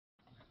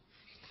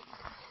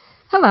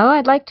Hello,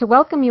 I'd like to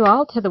welcome you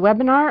all to the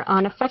webinar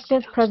on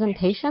Effective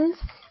Presentations,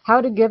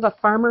 How to Give a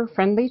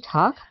Farmer-Friendly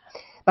Talk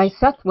by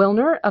Seth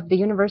Wilner of the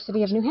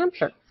University of New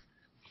Hampshire.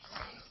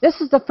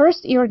 This is the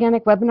first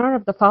eOrganic webinar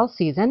of the fall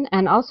season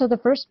and also the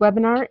first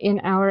webinar in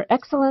our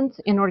Excellence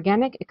in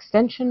Organic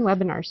Extension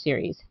webinar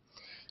series.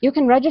 You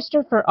can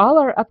register for all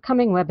our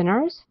upcoming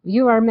webinars,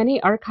 view our many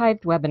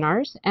archived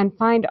webinars, and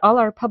find all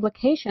our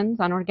publications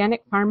on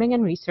organic farming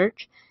and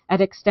research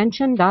at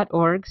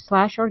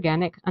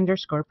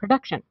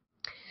extension.org/organic_production.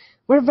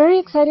 We're very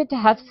excited to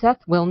have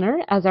Seth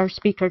Wilner as our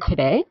speaker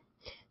today.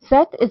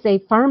 Seth is a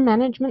farm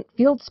management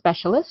field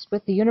specialist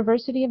with the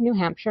University of New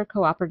Hampshire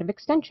Cooperative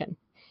Extension.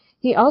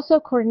 He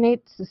also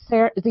coordinates the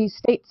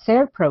state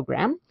SARE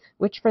program,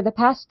 which for the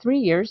past 3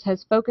 years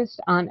has focused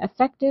on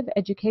effective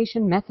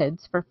education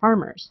methods for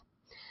farmers.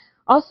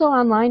 Also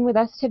online with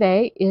us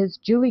today is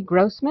JiJY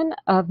Grossman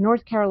of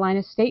North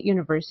Carolina State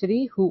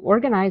University, who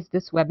organized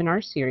this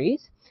webinar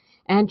series.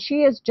 And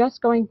she is just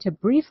going to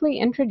briefly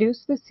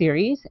introduce the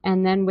series,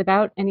 and then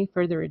without any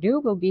further ado,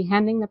 we'll be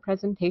handing the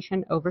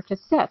presentation over to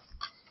Seth.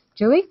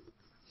 JiJY?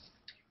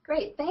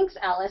 Great, thanks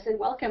Alice, and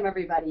welcome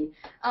everybody.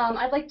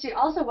 I'd like to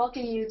also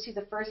welcome you to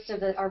the first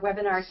of our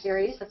webinar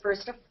series, the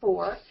first of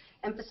 4,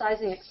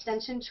 emphasizing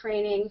extension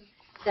training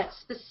that's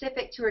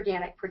specific to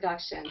organic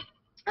production.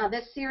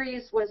 This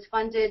series was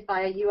funded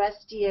by a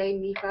USDA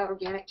MIFA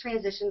Organic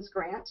Transitions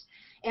grant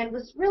and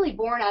was really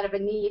born out of a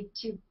need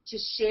to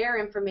share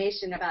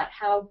information about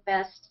how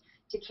best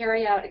to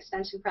carry out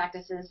extension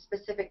practices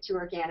specific to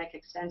organic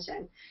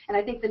extension. And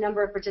I think the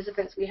number of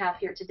participants we have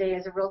here today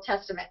is a real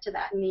testament to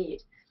that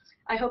need.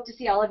 I hope to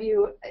see all of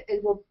you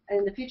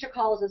in the future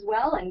calls as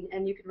well,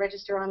 and you can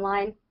register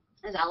online,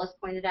 as Alice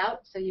pointed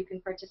out, so you can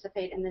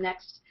participate in the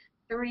next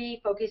 3,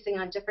 focusing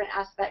on different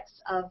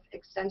aspects of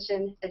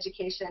extension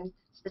education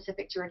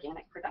specific to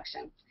organic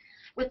production.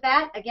 With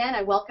that, again,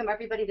 I welcome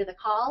everybody to the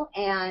call,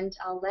 and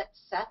I'll let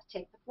Seth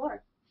take the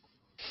floor.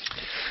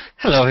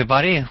 Hello,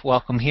 everybody.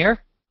 Welcome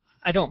here.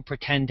 I don't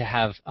pretend to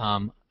have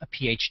a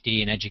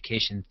PhD in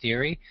education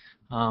theory.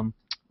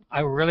 I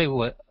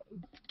really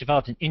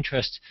developed an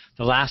interest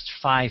the last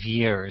 5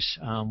 years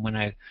when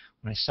I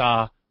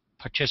saw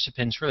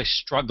participants really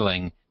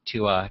struggling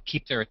to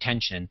keep their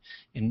attention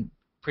in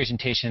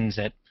presentations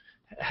that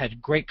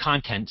had great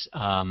content,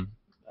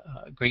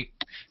 great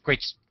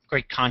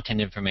content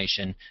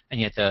information,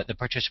 and yet the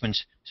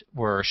participants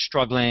were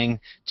struggling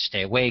to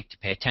stay awake, to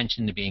pay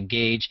attention, to be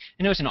engaged.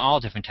 And it was in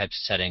all different types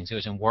of settings. It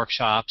was in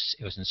workshops,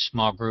 it was in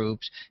small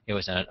groups, it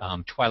was at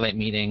twilight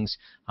meetings,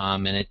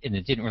 and it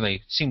didn't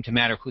really seem to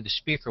matter who the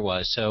speaker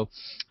was. So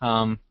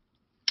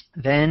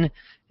then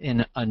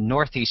in a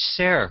Northeast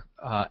SARE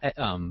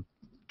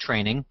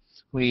training,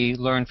 we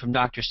learned from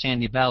Dr.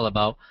 Sandy Bell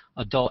about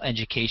adult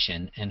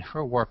education and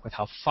her work with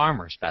how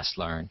farmers best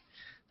learn.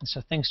 And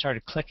so things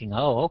started clicking.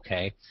 Oh,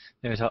 okay.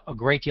 There's a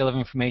great deal of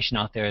information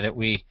out there that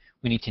we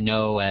need to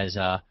know as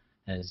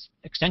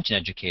extension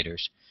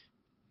educators.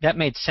 That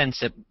made sense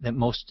that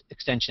most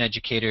extension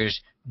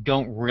educators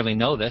don't really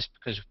know this,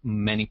 because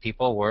many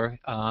people were,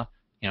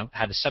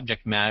 had a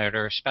subject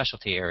matter or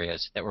specialty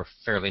areas that were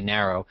fairly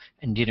narrow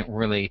and didn't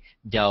really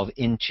delve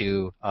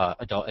into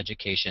adult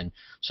education.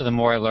 So the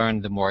more I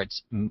learned, the more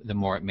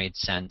it made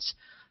sense.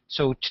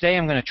 So today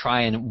I'm going to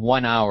try in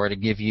 1 hour to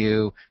give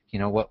you,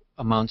 what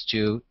amounts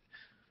to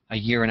a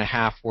 1.5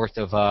 years worth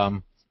of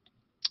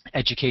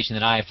education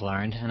that I've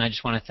learned. And I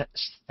just want to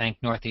thank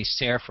Northeast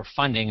SARE for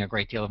funding a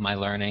great deal of my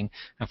learning,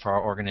 and for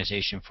our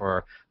organization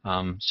for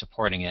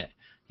supporting it.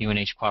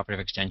 UNH Cooperative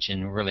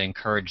Extension really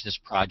encouraged this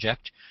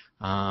project,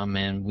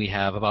 and we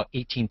have about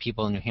 18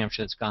 people in New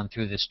Hampshire that's gone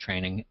through this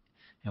training,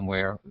 and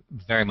we're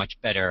very much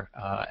better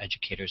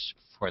educators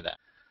for that.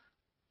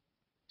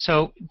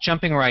 So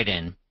jumping right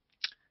in.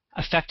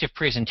 Effective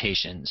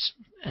presentations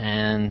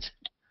and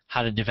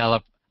how to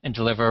develop and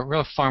deliver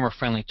real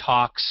farmer-friendly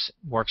talks,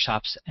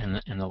 workshops,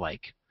 and the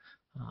like.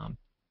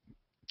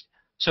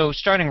 So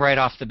starting right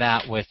off the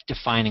bat with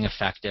defining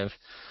effective,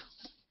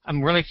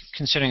 I'm really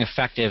considering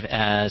effective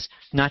as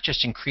not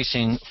just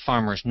increasing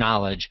farmers'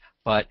 knowledge,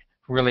 but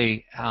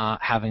really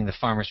having the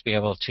farmers be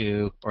able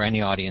to, or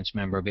any audience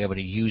member, be able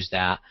to use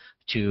that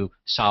to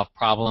solve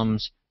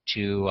problems,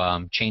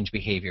 to change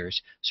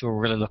behaviors. So we're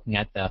really looking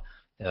at the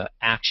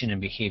action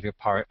and behavior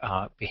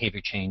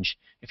change,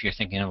 if you're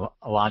thinking of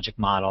a logic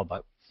model,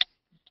 but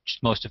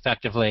just most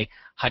effectively,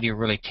 how do you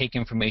really take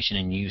information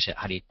and use it?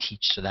 How do you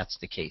teach so that's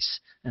the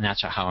case? And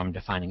that's how I'm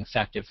defining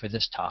effective for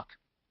this talk.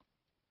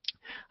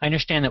 I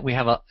understand that we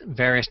have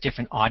various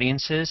different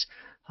audiences.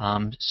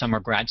 Some are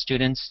grad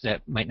students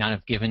that might not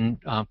have given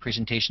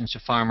presentations to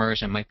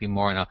farmers and might be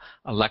more in a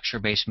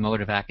lecture-based mode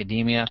of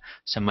academia.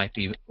 Some might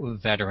be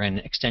veteran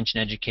extension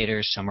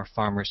educators. Some are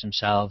farmers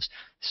themselves,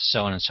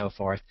 so on and so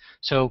forth.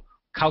 So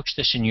couch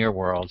this in your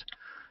world.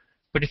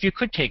 But if you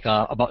could take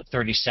about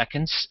 30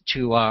 seconds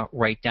to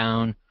write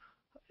down,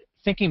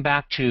 thinking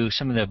back to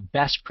some of the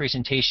best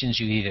presentations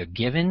you've either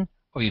given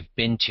or you've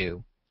been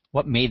to,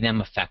 what made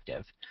them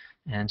effective?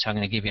 And so I'm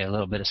going to give you a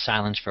little bit of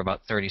silence for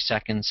about 30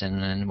 seconds,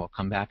 and then we'll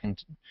come back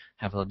and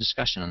have a little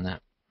discussion on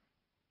that.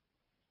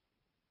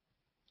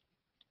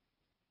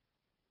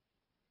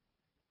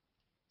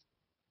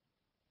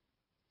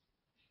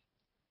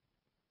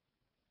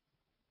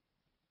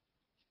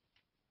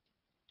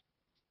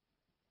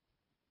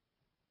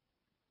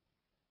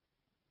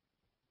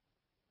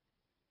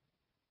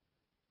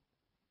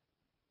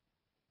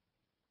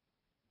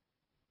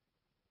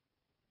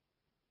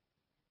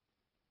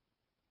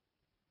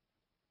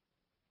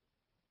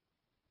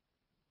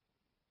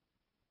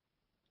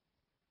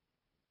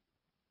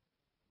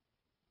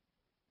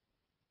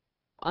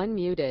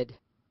 Unmuted.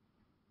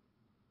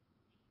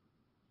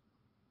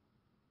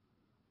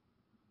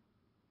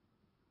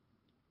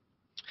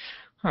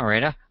 All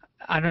right.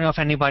 I don't know if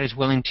anybody's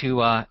willing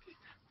to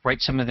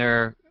write some of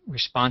their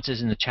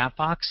responses in the chat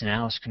box, and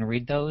Alice can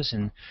read those,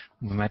 and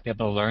we might be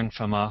able to learn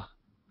from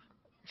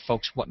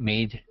folks what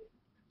made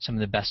some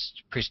of the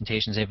best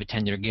presentations they've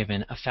attended or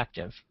given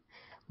effective.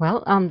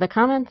 Well, the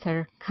comments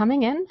are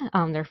coming in.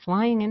 They're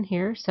flying in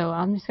here, so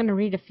I'm just going to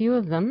read a few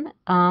of them.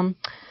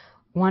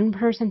 One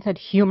person said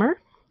humor.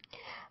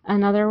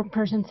 Another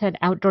person said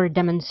outdoor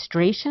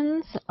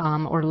demonstrations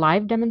or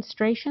live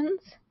demonstrations.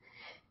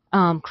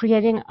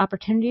 Creating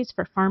opportunities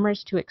for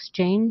farmers to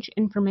exchange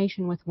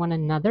information with one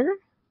another.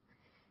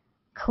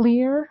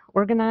 Clear,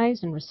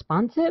 organized, and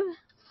responsive.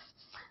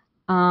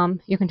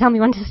 You can tell me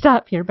when to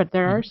stop here, but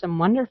there are some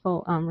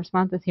wonderful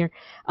responses here.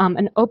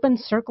 An open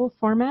circle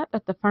format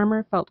that the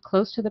farmer felt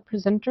close to the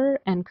presenter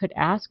and could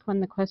ask when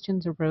the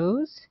questions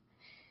arose.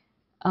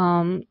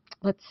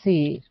 Let's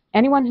see.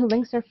 Anyone who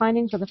links their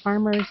findings with a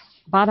farmer's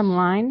bottom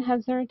line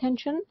has their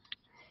attention.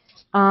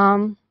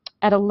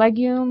 At a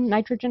legume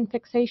nitrogen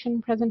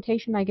fixation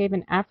presentation I gave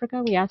in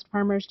Africa, we asked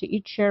farmers to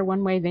each share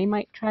one way they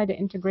might try to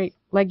integrate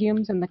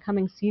legumes in the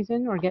coming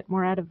season or get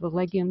more out of the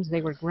legumes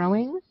they were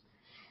growing.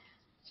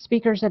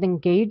 Speakers that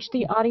engage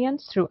the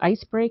audience through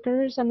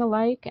icebreakers and the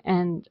like,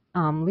 and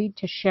lead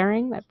to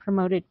sharing that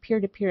promoted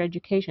peer-to-peer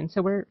education.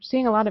 So we're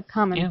seeing a lot of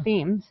common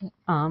themes,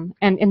 and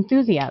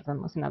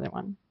enthusiasm was another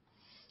one.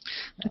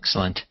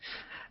 Excellent.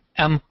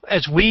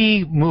 As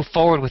we move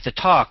forward with the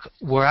talk,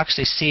 we'll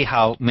actually see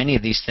how many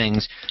of these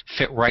things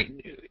fit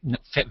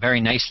very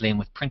nicely in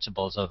with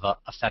principles of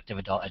effective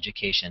adult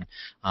education.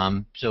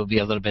 So it'll be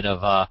a little bit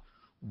of a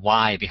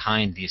why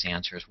behind these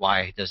answers.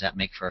 Why does that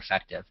make for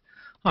effective?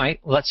 All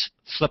right, let's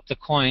flip the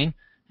coin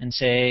and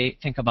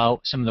think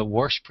about some of the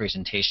worst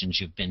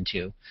presentations you've been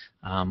to,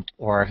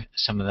 or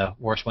some of the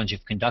worst ones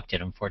you've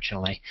conducted,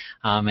 unfortunately,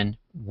 and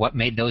what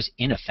made those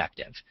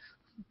ineffective.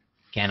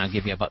 Again, I'll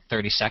give you about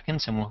 30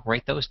 seconds, and we'll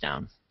write those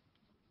down.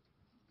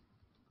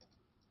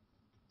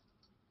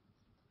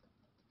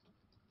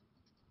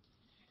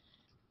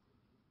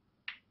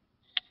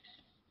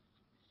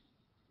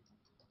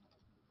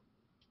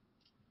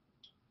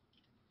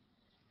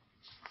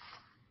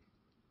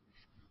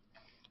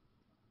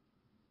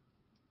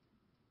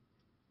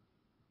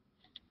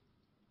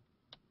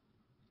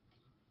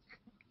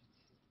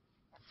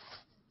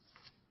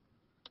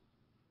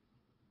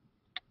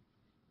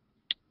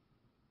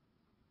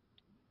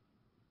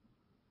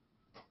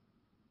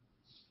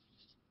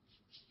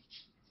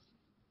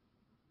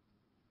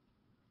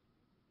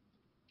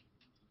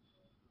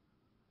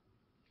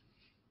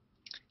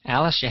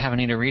 Alice, you have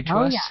any to read to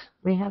us? Oh, yeah.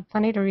 We have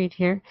plenty to read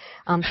here.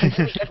 Some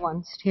pretty good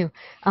ones, too.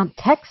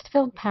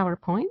 Text-filled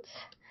PowerPoints,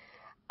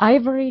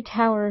 ivory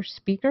tower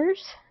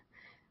speakers,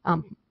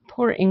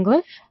 poor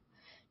English,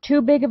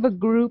 too big of a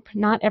group,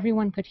 not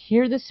everyone could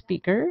hear the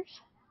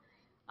speakers,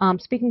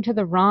 speaking to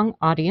the wrong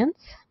audience,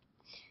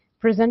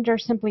 presenter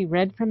simply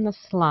read from the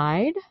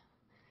slide,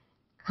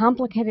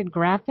 complicated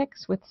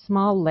graphics with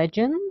small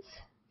legends,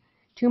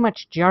 too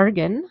much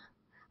jargon,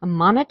 a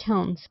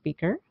monotone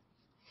speaker,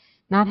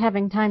 not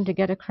having time to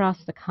get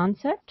across the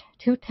concept,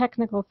 too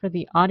technical for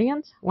the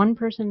audience, one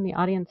person in the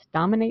audience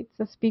dominates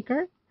the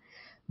speaker,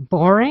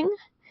 boring,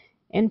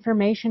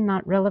 information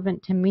not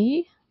relevant to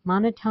me,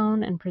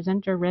 monotone and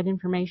presenter read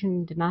information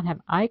and did not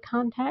have eye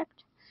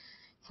contact,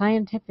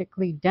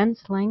 scientifically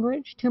dense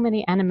language, too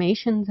many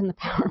animations in the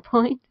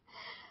PowerPoint.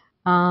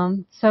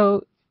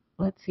 So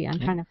let's see,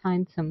 I'm trying to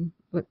find some,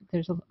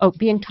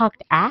 being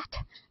talked at,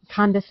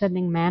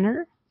 condescending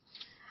manner,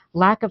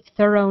 lack of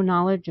thorough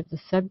knowledge of the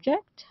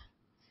subject.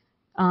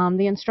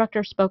 The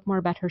instructor spoke more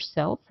about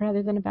herself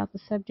rather than about the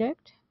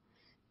subject.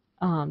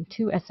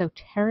 Too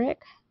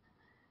esoteric.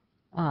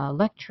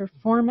 Lecture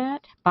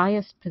format,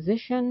 biased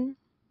position,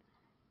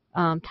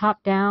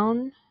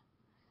 top-down,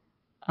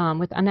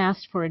 with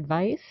unasked for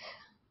advice.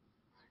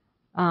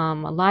 A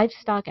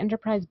livestock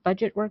enterprise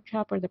budget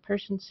workshop where the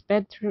person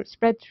sped through an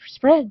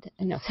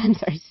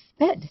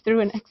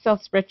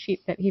Excel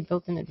spreadsheet that he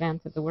built in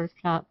advance of the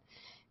workshop.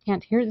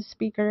 Can't hear the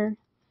speaker.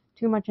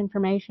 Too much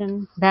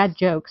information. Bad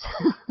jokes.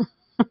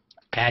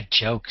 Bad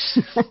jokes.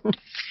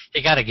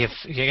 You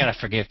gotta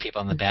forgive people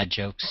on the bad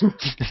jokes.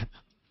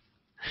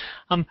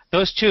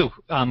 Those two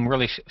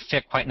really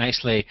fit quite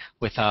nicely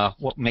with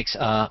what makes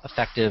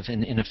effective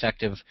and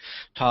ineffective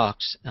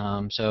talks.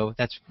 So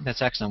that's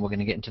excellent. We're going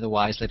to get into the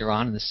whys later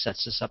on, and this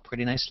sets us up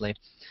pretty nicely.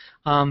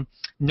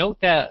 Note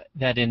that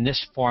in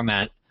this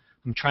format,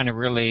 I'm trying to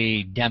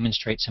really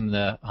demonstrate some of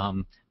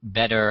the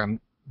better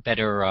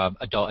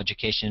adult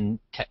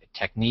education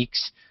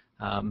techniques.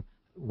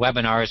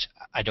 Webinars,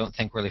 I don't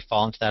think really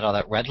fall into that all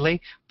that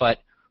readily, but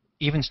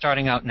even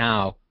starting out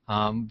now,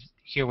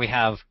 here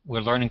we're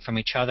learning from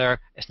each other.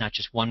 It's not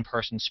just one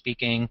person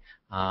speaking,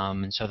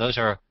 and so those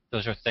are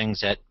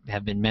things that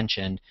have been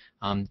mentioned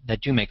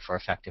that do make for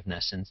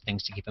effectiveness and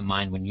things to keep in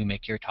mind when you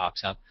make your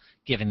talks up,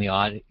 giving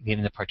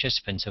the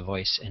participants a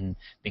voice and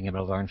being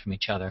able to learn from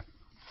each other.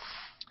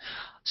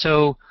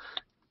 So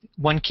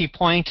one key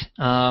point,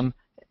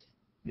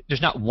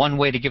 there's not one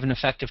way to give an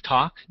effective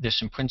talk. There's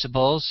some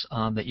principles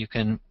that you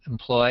can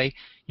employ.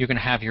 You're going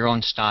to have your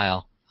own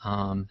style,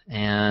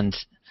 and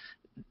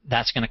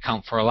that's going to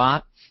count for a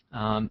lot.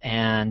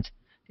 And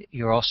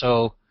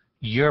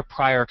your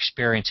prior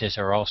experiences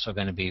are also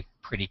going to be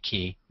pretty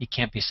key. You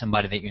can't be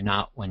somebody that you're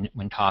not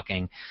when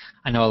talking.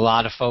 I know a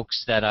lot of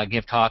folks that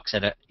give talks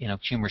that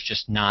humor's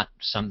just not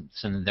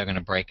something that they're going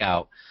to break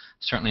out.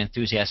 Certainly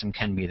enthusiasm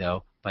can be,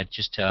 though, but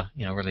just to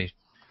really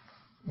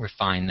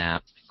refine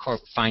that.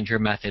 Find your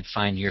method,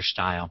 find your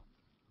style.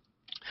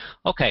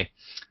 Okay,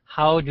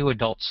 how do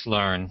adults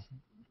learn?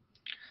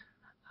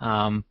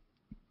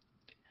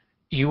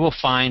 You will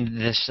find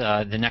this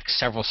the next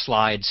several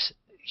slides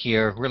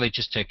here really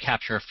just to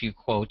capture a few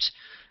quotes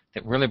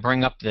that really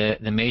bring up the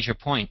major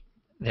point.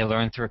 They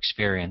learn through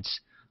experience.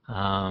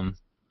 That's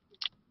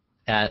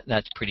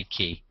pretty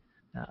key.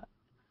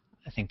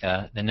 I think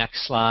the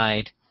next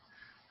slide,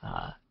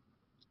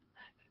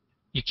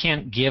 you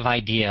can't give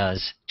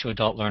ideas to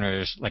adult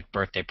learners like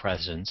birthday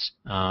presents.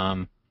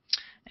 And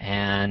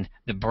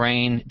the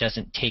brain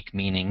doesn't take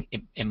meaning,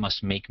 it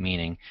must make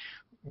meaning.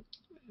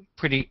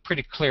 Pretty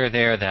clear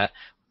there that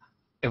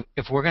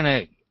if we're going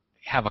to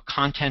have a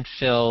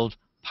content-filled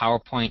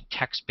PowerPoint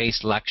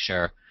text-based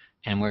lecture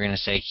and we're going to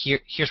say,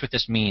 here's what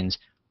this means,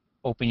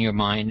 open your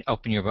mind,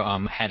 open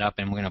your head up,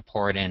 and we're going to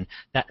pour it in,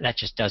 that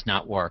just does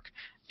not work.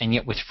 And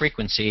yet with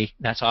frequency,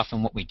 that's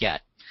often what we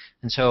get.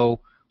 And so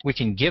we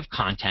can give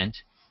content,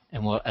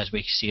 and as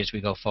we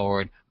go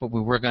forward, but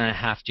we're going to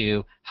have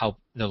to help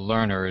the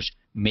learners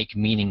make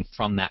meaning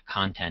from that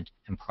content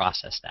and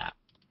process that.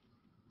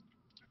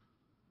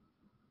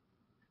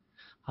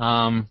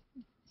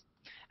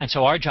 And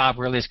so our job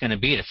really is going to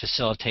be to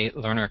facilitate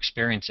learner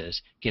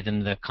experiences, give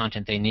them the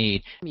content they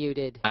need,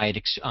 Muted.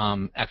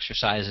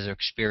 Exercises or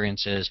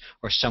experiences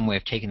or some way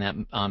of taking that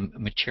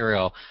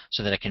material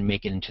so that it can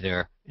make it into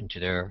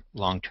their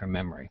long-term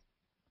memory.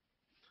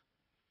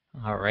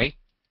 All right.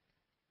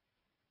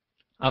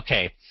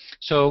 Okay,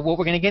 so what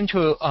we're going to get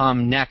into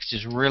next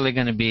is really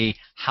going to be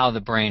how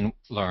the brain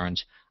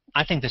learns.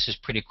 I think this is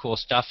pretty cool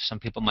stuff. Some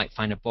people might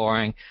find it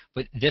boring,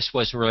 but this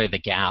was really the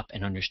gap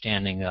in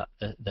understanding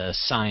the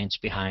science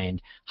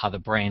behind how the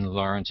brain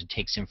learns and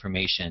takes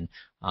information.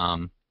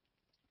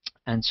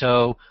 And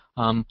so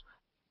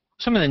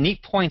some of the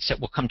neat points that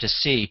we'll come to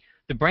see,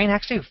 the brain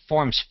actually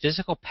forms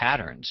physical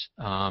patterns,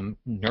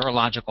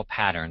 neurological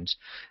patterns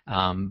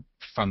from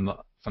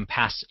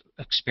past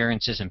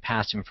experiences and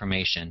past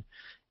information.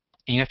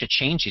 And you have to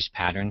change these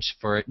patterns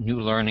for new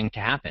learning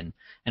to happen.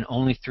 And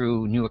only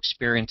through new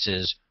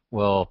experiences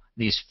will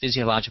these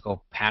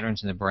physiological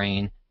patterns in the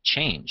brain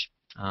change.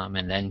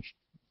 And then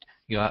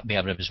you'll be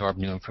able to absorb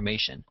new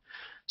information.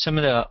 Some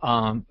of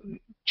the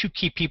two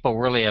key people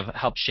really have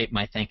helped shape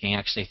my thinking,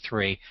 actually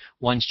three.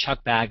 One's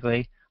Chuck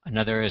Bagley,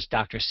 another is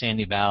Dr.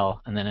 Sandy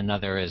Bell, and then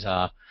another is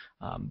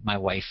my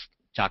wife,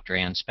 Dr.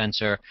 Ann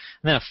Spencer.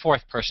 And then a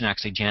fourth person,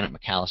 actually Janet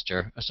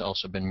McAllister, has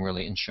also been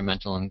really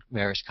instrumental in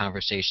various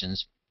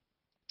conversations.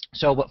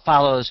 So what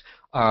follows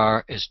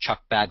is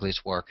Chuck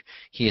Bagley's work.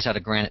 He is out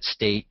of Granite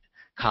State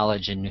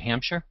College in New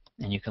Hampshire,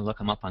 and you can look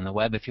him up on the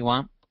web if you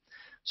want.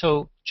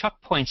 So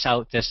Chuck points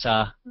out this,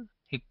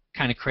 he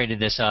kind of created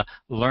this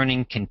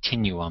learning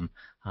continuum.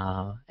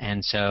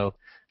 And so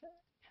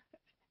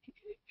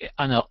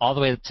all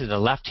the way to the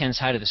left-hand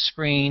side of the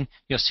screen,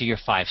 you'll see your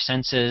five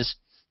senses.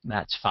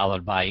 That's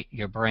followed by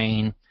your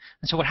brain.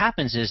 And so what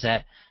happens is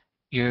that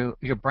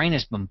your brain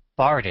is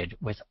bombarded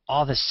with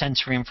all the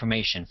sensory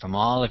information from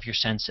all of your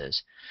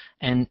senses.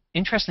 And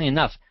interestingly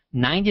enough,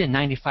 90 to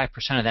 95%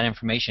 of that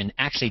information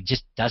actually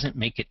just doesn't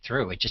make it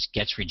through. It just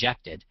gets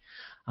rejected.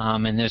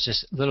 And there's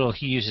this little,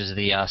 he uses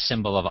the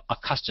symbol of a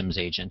customs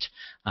agent.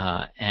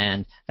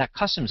 And that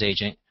customs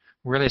agent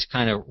really is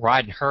kind of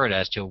ride herd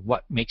as to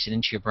what makes it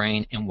into your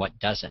brain and what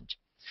doesn't.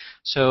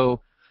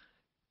 So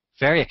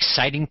very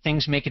exciting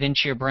things make it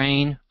into your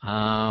brain,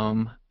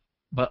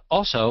 but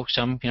also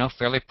some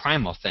fairly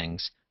primal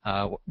things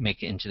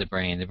make it into the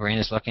brain. The brain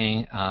is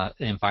looking at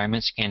the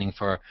environment, scanning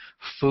for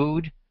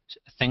food,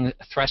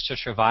 threats to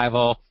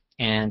survival,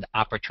 and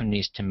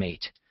opportunities to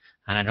mate.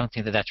 And I don't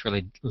think that that's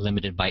really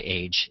limited by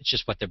age. It's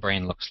just what the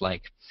brain looks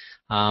like.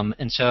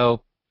 And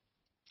so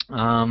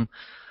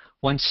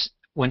once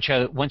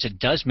it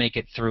does make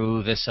it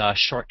through this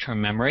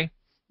short-term memory,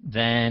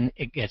 then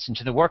it gets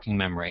into the working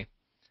memory.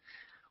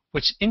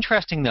 What's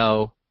interesting,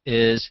 though,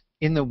 is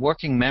in the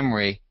working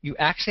memory, you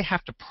actually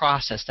have to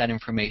process that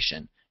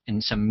information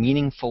in some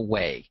meaningful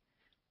way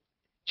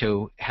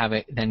to have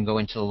it then go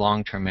into the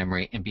long-term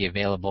memory and be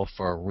available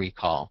for a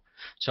recall.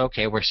 So,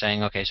 okay, we're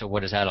saying, okay, so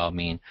what does that all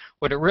mean?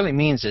 What it really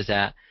means is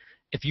that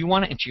if you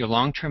want it into your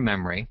long-term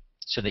memory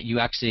so that you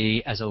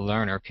actually, as a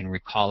learner, can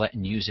recall it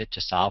and use it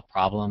to solve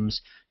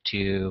problems,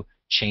 to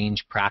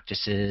change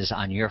practices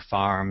on your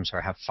farms or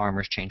have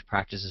farmers change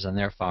practices on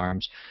their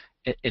farms,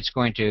 it's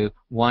going to,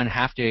 one,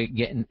 have to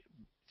get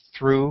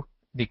through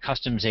the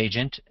customs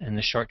agent in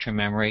the short-term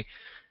memory,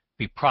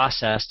 be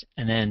processed,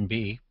 and then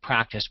be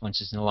practiced once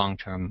it's in the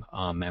long-term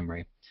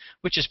memory,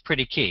 which is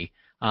pretty key.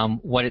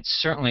 What it's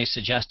certainly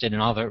suggested in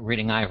all the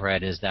reading I've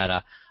read is that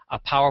a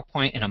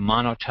PowerPoint in a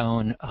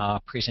monotone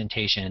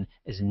presentation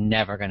is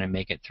never going to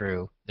make it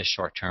through the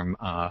short-term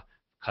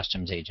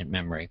customs agent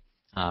memory.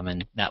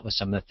 And that was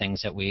some of the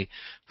things that we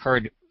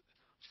heard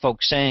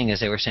folks saying as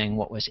they were saying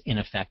what was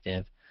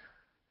ineffective.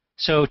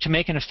 So to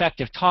make an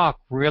effective talk,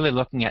 really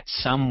looking at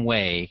some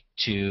way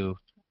to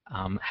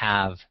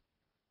have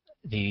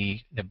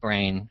the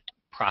brain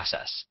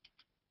process.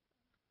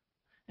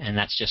 And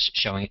that's just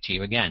showing it to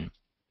you again.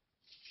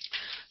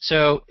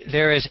 So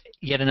there is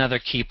yet another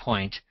key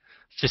point.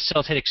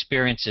 Facilitate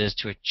experiences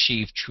to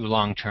achieve true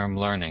long-term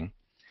learning.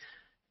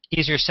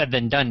 Easier said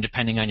than done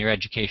depending on your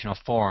educational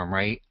forum,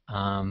 right?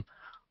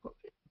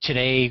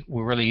 Today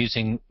we're really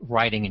using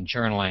writing and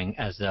journaling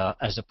as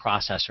a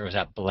processor, as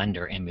that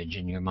blender image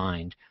in your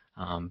mind,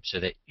 so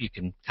that you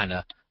can kind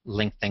of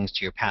link things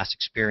to your past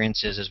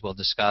experiences, as we'll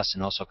discuss,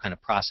 and also kind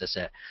of process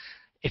it.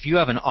 If you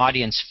have an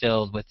audience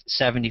filled with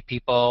 70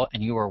 people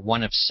and you are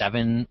one of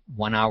 7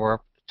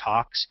 one-hour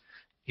talks,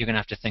 you're going to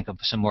have to think of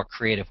some more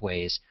creative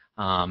ways,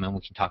 and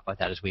we can talk about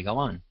that as we go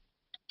on.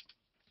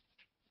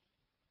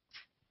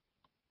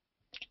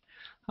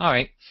 All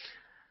right.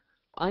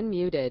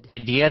 Unmuted.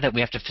 Idea that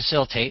we have to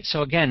facilitate.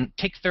 So again,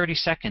 take 30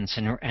 seconds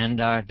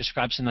and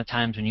describe some of the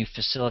times when you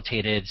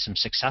facilitated some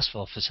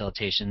successful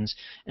facilitations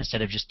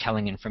instead of just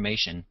telling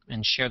information,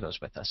 and share those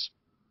with us.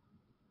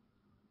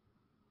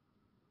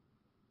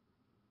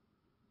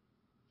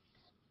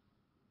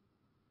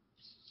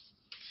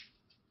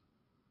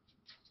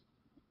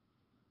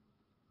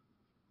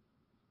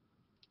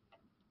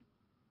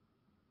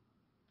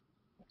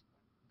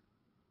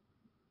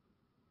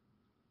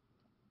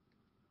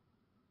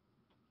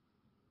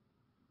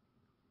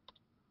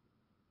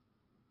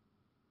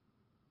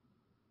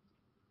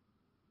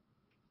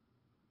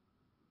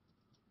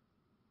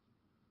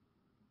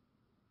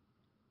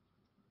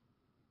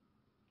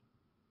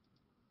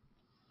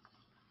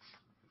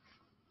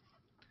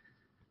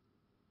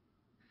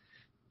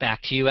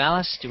 Back to you,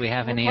 Alice. Do we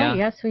have any? Okay,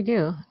 yes, we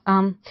do.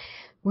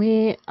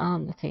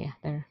 Let's see,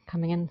 they're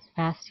coming in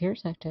fast here,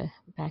 so I have to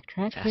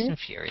backtrack Fast here. and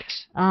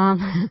Furious.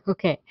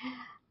 Okay.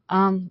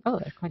 Oh,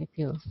 there's quite a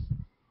few.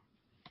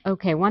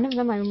 Okay, one of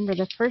them, I remember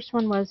the first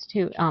one was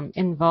to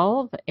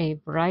involve a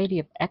variety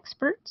of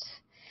experts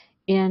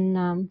in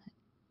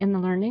the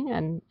learning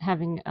and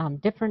having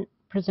different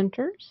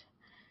presenters.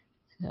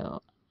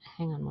 So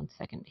hang on one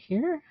second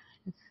here.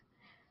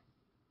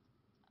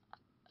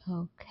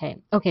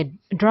 Okay,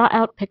 draw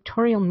out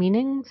pictorial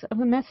meanings of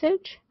a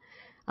message.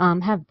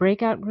 Have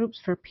breakout groups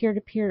for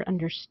peer-to-peer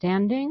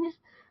understanding.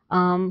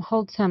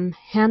 Hold some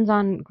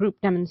hands-on group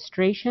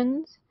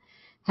demonstrations.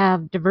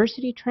 Have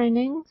diversity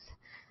trainings.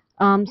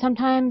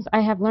 Sometimes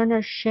I have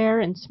learners share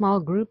in small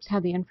groups how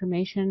the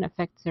information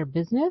affects their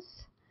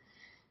business.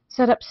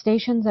 Set up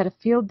stations at a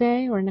field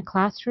day or in a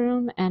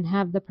classroom and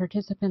have the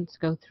participants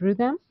go through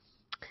them.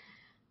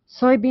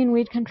 Soybean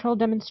weed control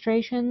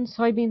demonstration.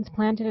 Soybeans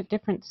planted at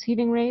different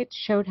seeding rates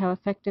showed how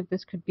effective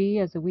this could be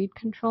as a weed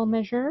control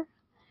measure.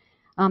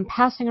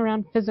 Passing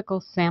around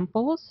physical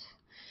samples.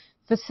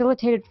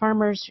 Facilitated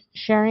farmers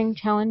sharing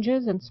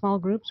challenges in small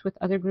groups with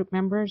other group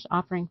members,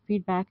 offering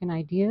feedback and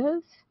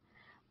ideas.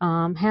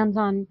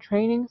 Hands-on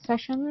training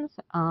sessions,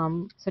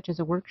 such as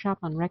a workshop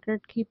on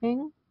record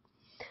keeping.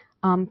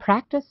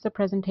 Practice the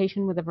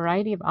presentation with a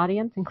variety of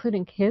audience,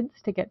 including kids,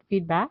 to get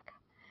feedback.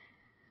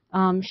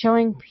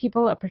 Showing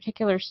people a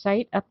particular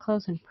site up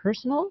close and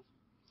personal.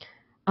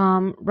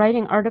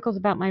 Writing articles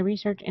about my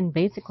research in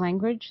basic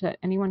language that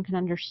anyone can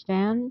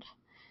understand.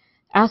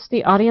 Ask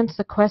the audience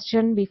the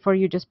question before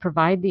you just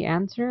provide the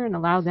answer, and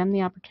allow them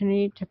the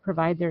opportunity to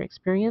provide their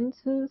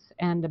experiences,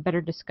 and a better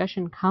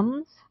discussion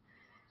comes.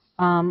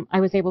 I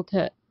was able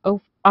to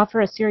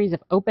offer a series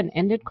of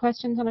open-ended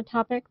questions on a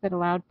topic that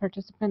allowed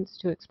participants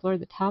to explore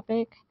the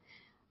topic,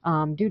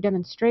 do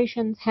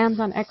demonstrations,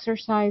 hands-on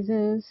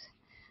exercises,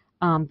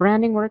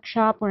 branding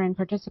workshop wherein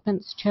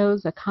participants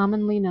chose a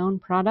commonly known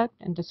product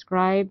and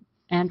described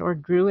and or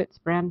drew its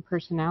brand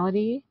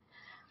personality.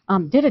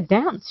 Did a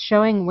dance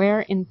showing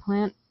where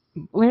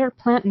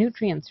plant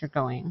nutrients are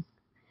going.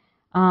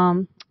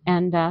 And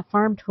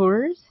farm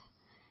tours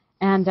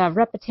and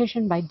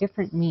repetition by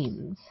different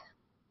means.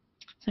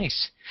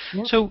 Nice.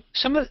 Yep. So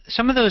some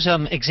of those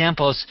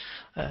examples,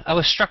 I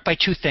was struck by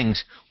 2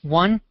 things.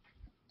 One,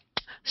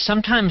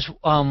 sometimes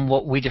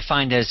what we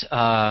defined as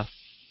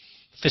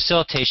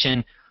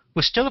facilitation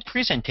was still a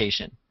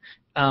presentation.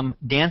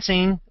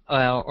 Dancing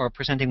or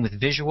presenting with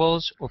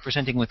visuals or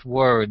presenting with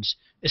words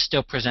is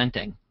still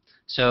presenting.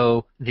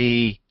 So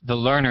the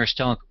learner is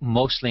still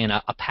mostly in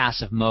a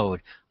passive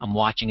mode. I'm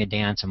watching a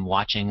dance. I'm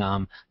watching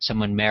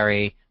someone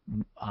marry.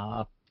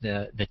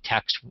 The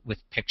text with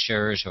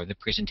pictures or the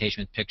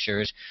presentation with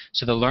pictures.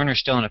 So the learner is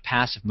still in a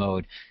passive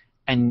mode,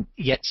 and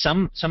yet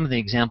some of the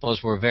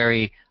examples were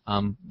very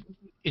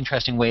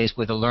interesting ways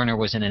where the learner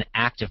was in an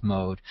active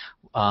mode.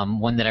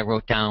 One that I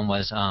wrote down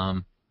was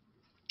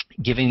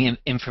giving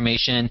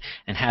information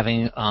and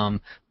having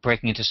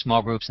breaking into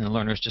small groups and the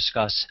learners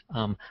discuss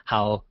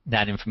how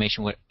that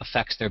information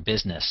affects their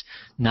business.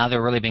 Now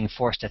they're really being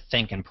forced to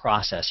think and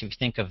process. If you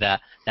think of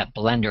that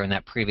blender in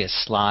that previous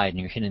slide and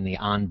you're hitting the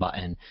on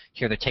button,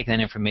 here they're taking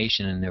that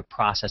information and they're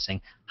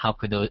processing how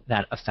could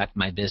that affect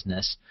my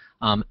business.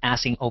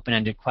 Asking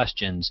open-ended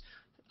questions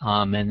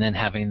and then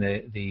having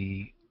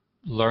the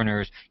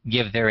learners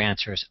give their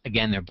answers.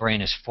 Again, their brain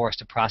is forced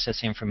to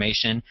process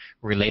information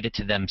related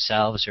to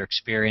themselves, their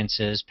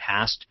experiences,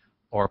 past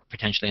or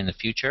potentially in the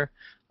future,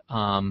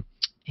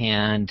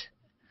 and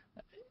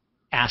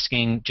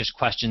asking just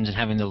questions and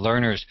having the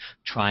learners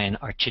try and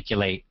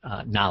articulate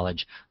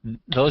knowledge.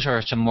 Those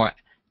are some more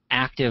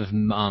active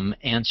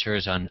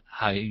answers on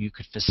how you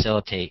could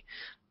facilitate.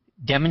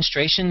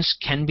 Demonstrations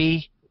can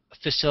be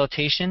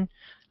facilitation.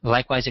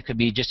 Likewise, it could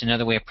be just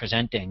another way of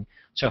presenting.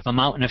 So if I'm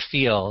out in a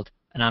field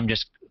and I'm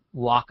just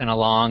walking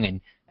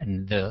along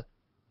and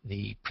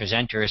the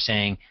presenter is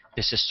saying,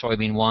 this is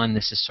soybean 1,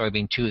 this is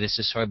soybean 2, this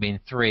is soybean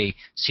 3,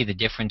 see the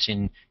difference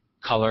in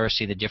color,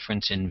 see the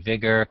difference in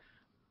vigor.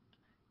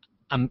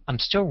 I'm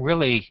still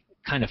really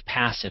kind of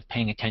passive,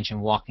 paying attention,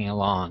 walking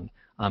along,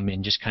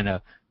 and just kind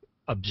of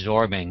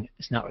absorbing.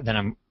 It's not that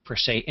I'm per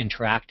se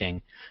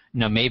interacting.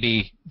 Now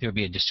maybe there'll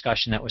be a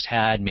discussion that was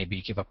had, maybe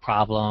you give a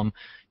problem,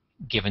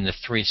 given the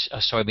 3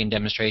 soybean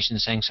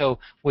demonstrations, saying, so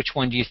which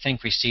one do you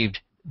think received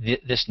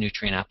this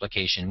nutrient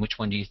application? Which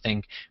one do you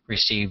think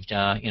received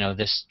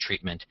this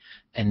treatment?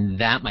 And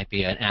that might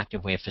be an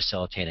active way of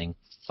facilitating.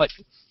 But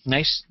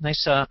nice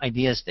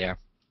ideas there.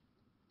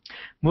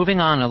 Moving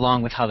on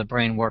along with how the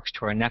brain works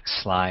to our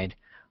next slide,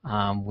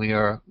 we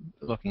are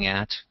looking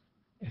at,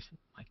 if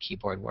my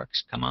keyboard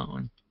works, come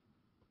on.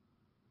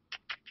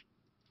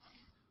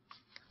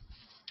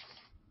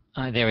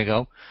 There we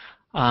go.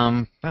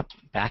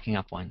 Backing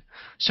up one.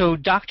 So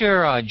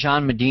Dr.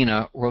 John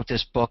Medina wrote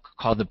this book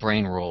called The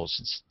Brain Rules.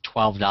 It's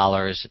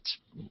 $12. It's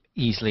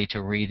easily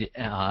to read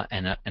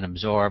and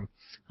absorb.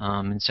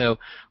 And so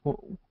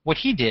what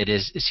he did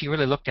is he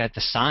really looked at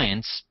the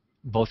science,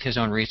 both his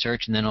own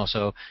research and then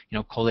also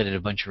collated a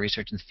bunch of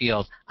research in the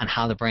field on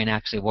how the brain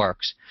actually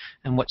works.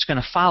 And what's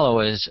going to follow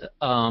is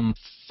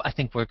I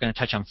think we're going to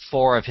touch on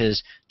 4 of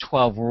his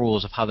 12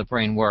 rules of how the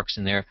brain works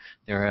and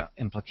their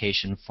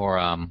implication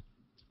for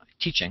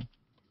teaching.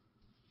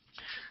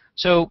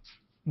 So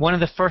one of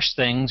the first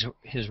things,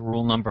 his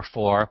rule number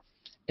 4,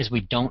 is we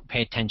don't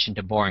pay attention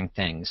to boring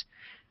things.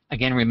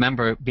 Again,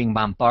 remember being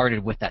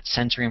bombarded with that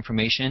sensory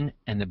information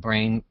and the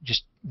brain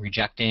just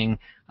rejecting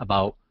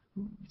about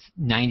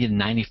 90 to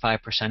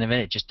 95% of it.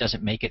 It just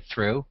doesn't make it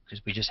through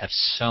because we just have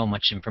so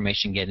much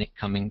information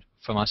coming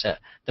from us at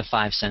the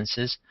 5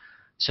 senses.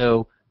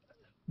 So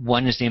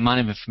one is the amount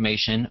of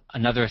information.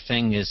 Another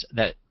thing is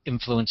that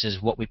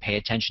influences what we pay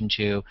attention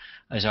to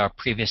is our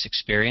previous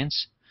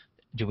experience.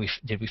 Did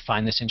we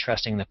find this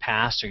interesting in the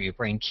past, or your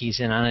brain keys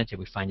in on it? Did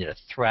we find it a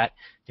threat?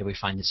 Did we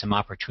find it some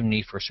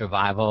opportunity for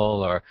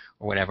survival or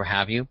whatever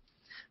have you?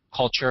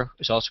 Culture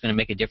is also going to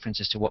make a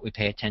difference as to what we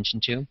pay attention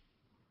to.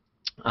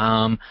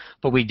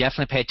 But we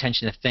definitely pay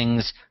attention to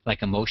things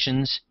like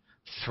emotions,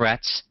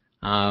 threats,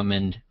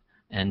 and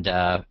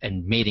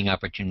mating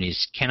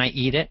opportunities. Can I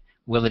eat it?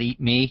 Will it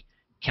eat me?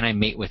 Can I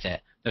mate with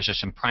it? Those are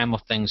some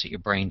primal things that your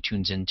brain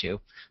tunes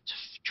into. So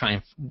try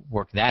and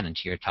work that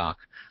into your talk.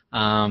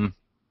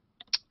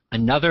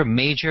 Another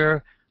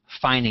major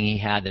finding he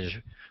had that has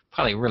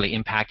probably really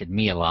impacted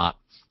me a lot,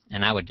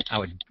 and I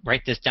would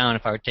write this down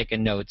if I were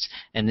taking notes,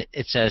 and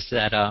it says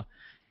that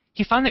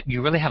he found that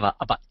you really have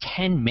about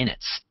 10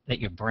 minutes that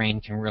your brain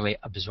can really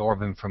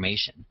absorb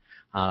information.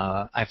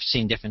 I've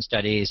seen different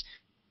studies,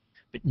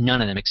 but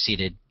none of them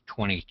exceeded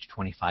 20 to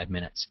 25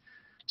 minutes.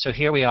 So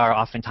here we are,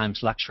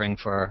 oftentimes lecturing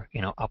for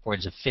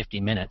upwards of 50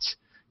 minutes,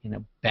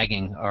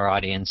 begging our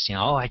audience,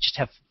 oh, I just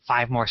have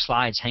 5 more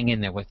slides, hang in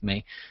there with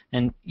me,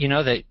 and you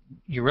know that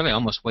you're really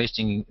almost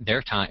wasting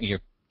their time. You're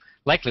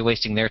likely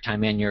wasting their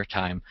time and your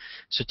time.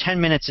 So 10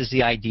 minutes is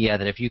the idea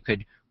that if you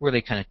could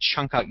really kind of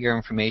chunk out your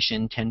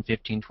information, 10,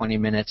 15, 20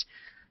 minutes,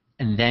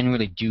 and then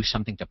really do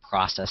something to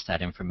process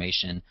that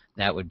information,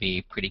 that would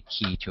be pretty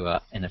key to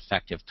an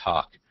effective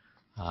talk.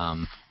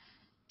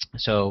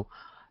 So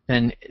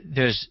then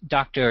there's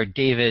Dr.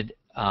 David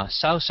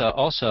Souksa,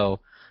 also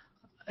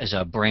is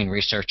a brain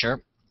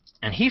researcher,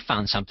 and he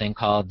found something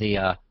called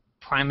the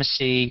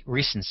primacy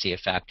recency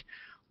effect,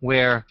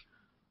 where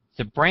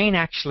the brain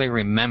actually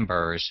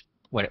remembers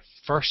what it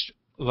first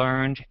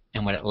learned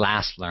and what it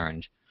last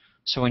learned.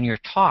 So in your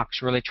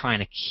talks, really trying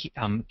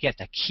to get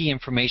the key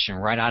information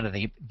right out of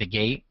the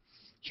gate.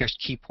 Here's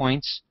key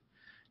points.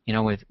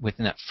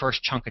 Within that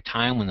first chunk of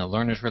time when the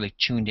learner's really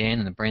tuned in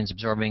and the brain's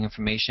absorbing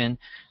information,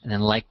 and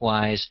then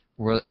likewise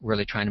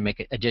really trying to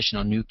make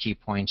additional new key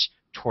points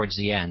towards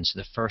the end. So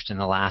the first and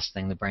the last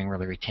thing the brain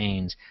really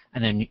retains,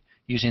 and then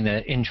using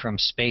the interim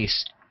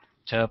space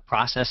to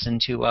process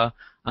and to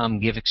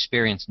give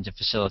experience and to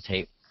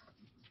facilitate.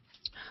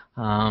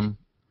 And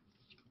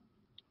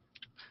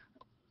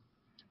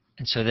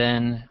so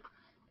then,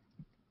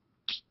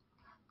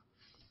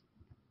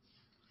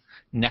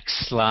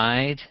 next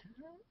slide.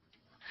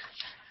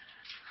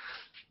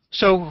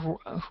 So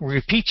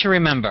repeat to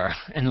remember,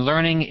 and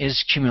learning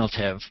is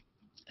cumulative.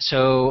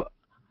 So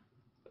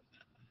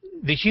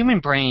the human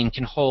brain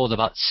can hold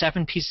about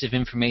 7 pieces of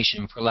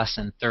information for less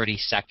than 30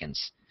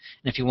 seconds.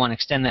 And if you want to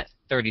extend that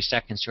 30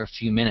 seconds to a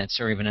few minutes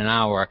or even an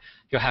hour,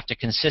 you'll have to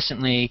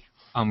consistently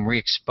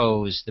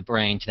re-expose the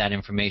brain to that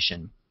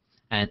information.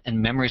 And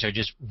memories are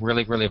just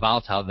really, really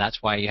volatile.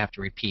 That's why you have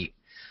to repeat.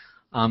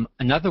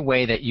 Another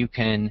way that you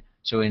can,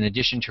 so in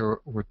addition to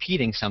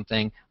repeating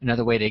something,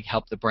 another way to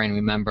help the brain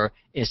remember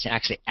is to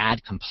actually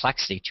add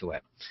complexity to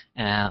it.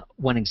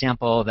 One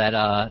example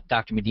that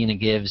Dr. Medina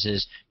gives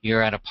is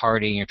you're at a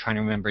party and you're trying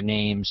to remember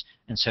names,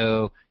 and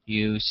so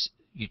you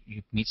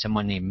meet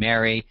someone named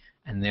Mary,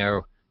 and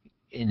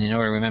in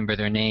order to remember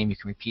their name, you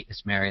can repeat,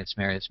 it's Mary, it's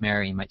Mary, it's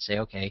Mary. You might say,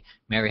 okay,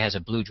 Mary has a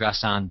blue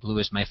dress on, blue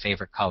is my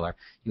favorite color.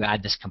 You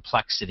add this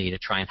complexity to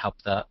try and help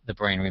the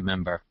brain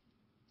remember.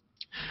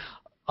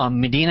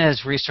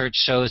 Medina's research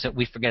shows that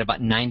we forget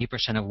about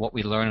 90% of what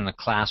we learn in a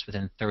class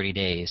within 30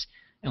 days,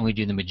 and we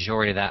do the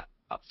majority of that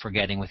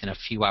forgetting within a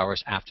few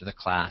hours after the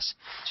class.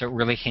 So it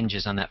really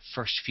hinges on that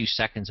first few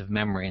seconds of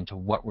memory into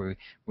what we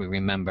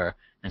remember.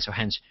 And so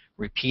hence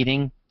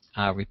repeating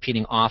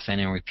often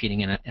and repeating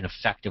in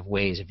effective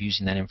ways of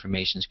using that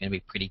information is going to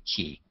be pretty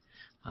key.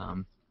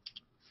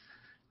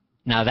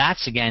 Now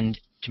that's, again,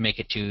 to make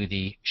it to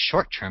the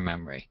short-term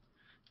memory.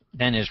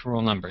 Then is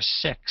rule number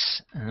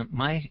 6.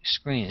 My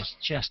screen is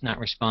just not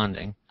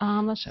responding.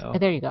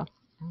 There you go.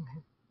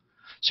 Okay.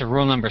 So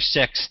rule number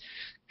 6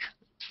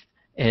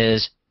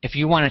 is if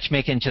you want it to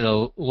make it into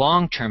the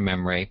long-term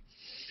memory,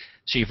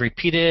 so you've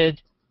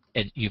repeated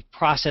it, you've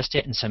processed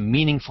it in some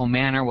meaningful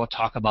manner we'll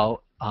talk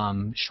about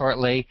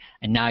shortly,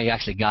 and now you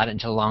actually got it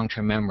into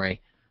long-term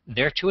memory.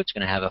 There too it's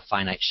going to have a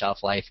finite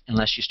shelf life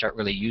unless you start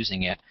really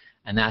using it,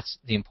 and that's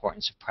the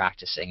importance of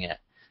practicing it.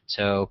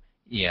 So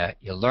yeah,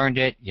 you learned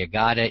it, you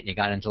got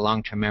into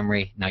long-term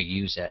memory, now you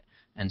use it.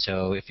 And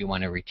so if you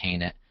want to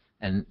retain it,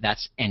 and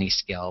that's any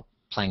skill,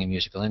 playing a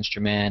musical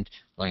instrument,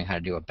 learning how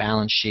to do a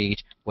balance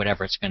sheet,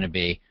 whatever it's going to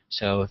be.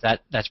 So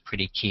that's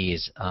pretty key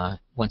is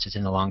once it's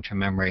in the long-term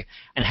memory,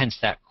 and hence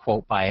that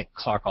quote by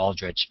Clark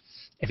Aldrich.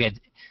 If you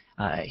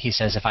had, he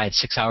says, if I had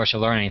 6 hours to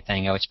learn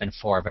anything, I would spend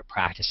 4 of it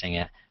practicing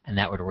it, and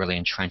that would really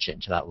entrench it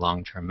into that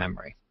long-term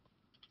memory.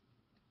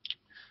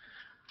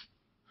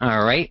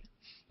 All right.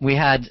 We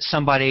had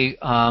somebody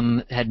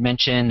had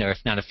mentioned, or if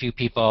not a few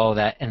people,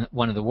 that in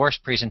one of the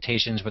worst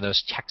presentations were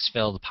those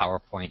text-filled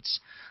PowerPoints.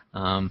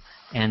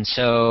 And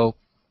so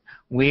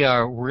we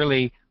are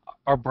really,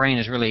 our brain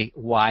is really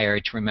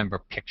wired to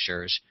remember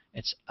pictures.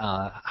 It's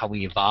how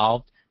we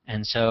evolved.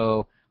 And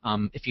so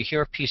if you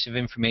hear a piece of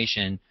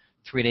information,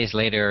 3 days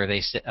later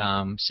they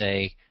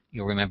say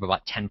you'll remember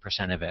about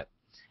 10% of it.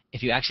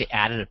 If you actually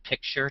added a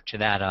picture to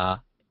that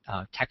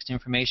text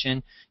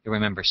information, you'll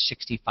remember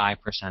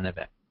 65% of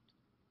it.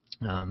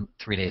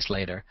 3 days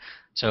later.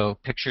 So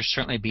pictures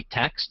certainly beat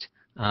text.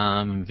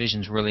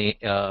 Vision's really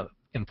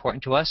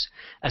important to us.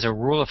 As a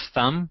rule of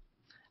thumb,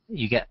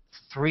 you get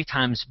 3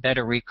 times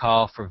better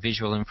recall for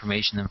visual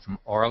information than from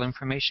oral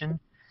information,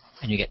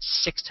 and you get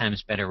 6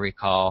 times better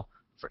recall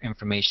for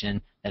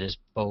information that is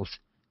both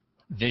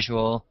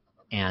visual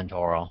and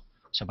oral.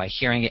 So by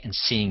hearing it and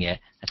seeing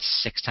it, that's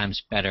 6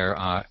 times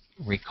better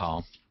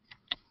recall.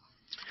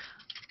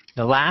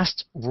 The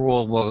last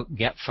rule we'll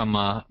get from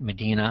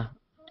Medina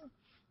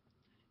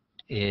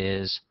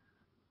is,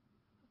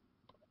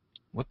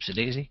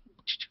 whoops-a-daisy,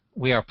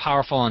 we are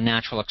powerful and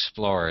natural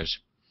explorers.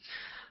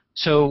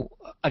 So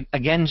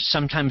again,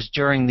 sometimes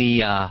during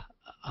the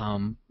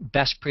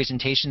best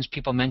presentations,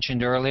 people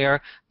mentioned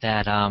earlier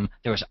that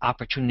there was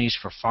opportunities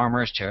for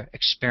farmers to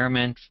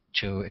experiment,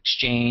 to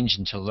exchange,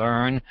 and to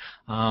learn.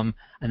 And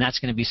that's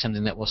going to be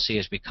something that we'll see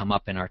as we come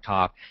up in our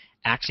talk.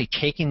 Actually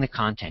taking the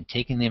content,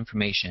 taking the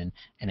information,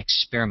 and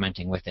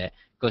experimenting with it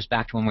goes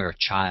back to when we were a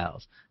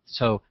child.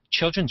 So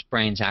children's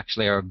brains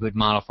actually are a good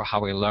model for how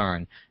we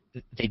learn.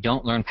 They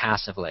don't learn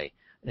passively,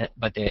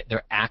 but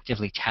they're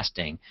actively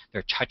testing.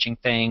 They're touching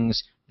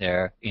things.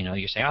 They're,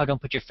 you say, oh,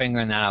 don't put your finger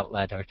in that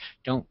outlet, or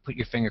don't put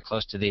your finger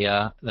close to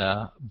the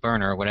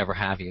burner, or whatever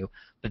have you.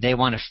 But they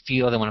want to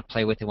feel, they want to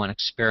play with, they want to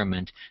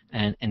experiment,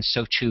 and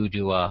so too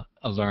do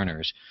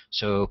learners.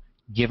 So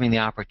giving the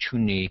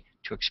opportunity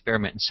to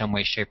experiment in some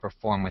way, shape, or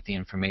form with the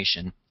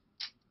information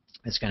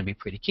is going to be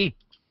pretty key.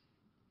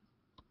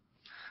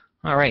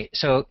 All right,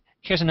 so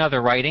here's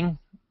another writing.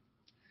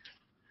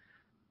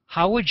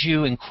 How would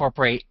you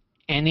incorporate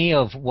any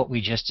of what we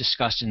just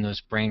discussed in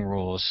those brain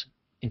rules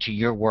into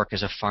your work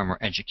as a farmer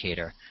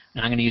educator?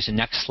 And I'm going to use the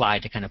next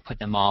slide to kind of put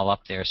them all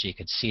up there so you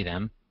could see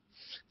them.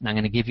 And I'm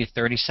going to give you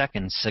 30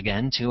 seconds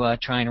again to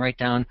try and write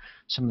down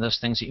some of those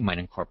things that you might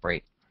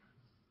incorporate.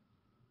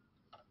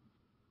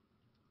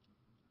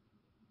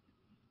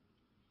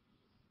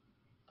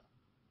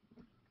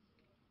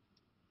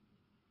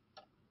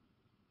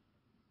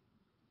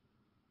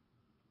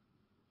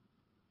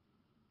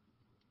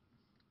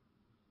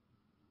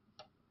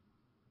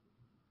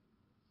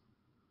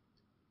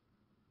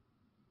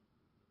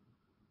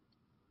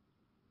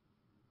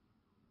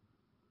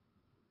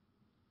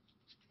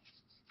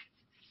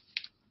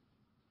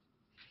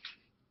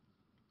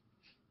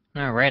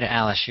 All right,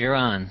 Alice, you're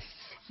on.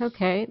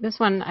 Okay, this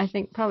one I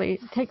think probably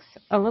takes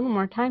a little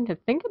more time to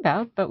think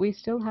about, but we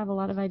still have a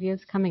lot of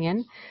ideas coming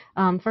in.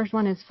 First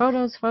one is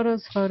photos,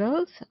 photos,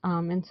 photos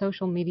in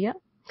social media.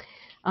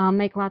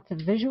 Make lots of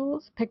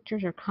visuals,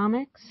 pictures or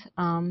comics.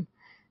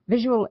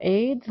 Visual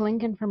aids,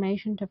 link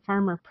information to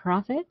farmer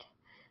profit.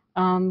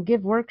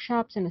 Give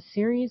workshops in a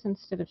series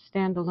instead of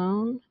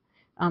standalone.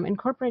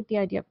 Incorporate the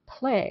idea of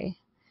play.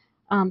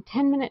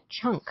 10-minute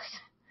chunks.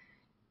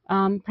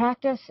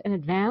 Practice in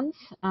advance,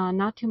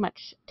 not too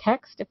much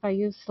text if I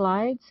use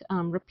slides.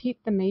 Repeat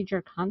the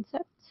major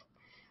concepts.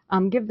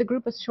 Give the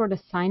group a short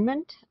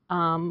assignment,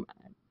 an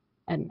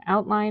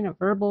outline, a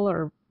verbal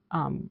or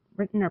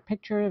written or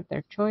picture of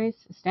their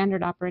choice, a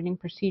standard operating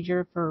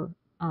procedure for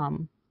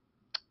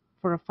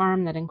a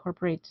farm that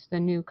incorporates the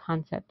new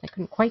concept. I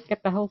couldn't quite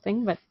get the whole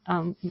thing, but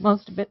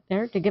most of it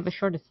there to give a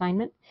short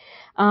assignment.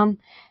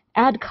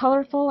 Add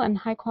colorful and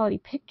high-quality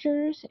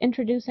pictures,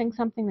 introducing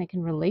something they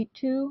can relate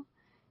to.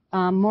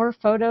 More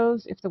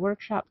photos if the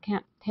workshop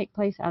can't take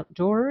place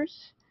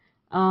outdoors.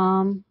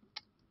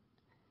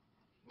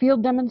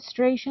 Field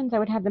demonstrations, I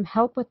would have them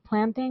help with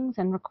plantings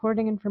and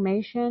recording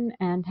information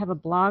and have a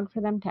blog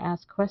for them to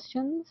ask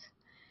questions.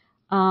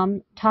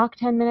 Talk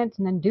 10 minutes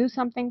and then do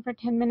something for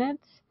 10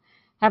 minutes.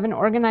 Have an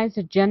organized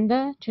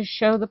agenda to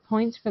show the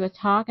points for the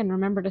talk and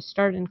remember to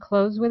start and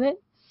close with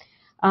it.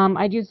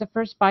 I'd use the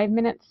first 5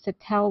 minutes to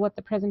tell what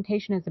the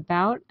presentation is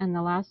about and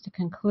the last to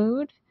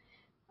conclude.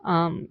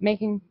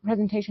 Making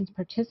presentations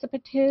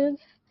participative.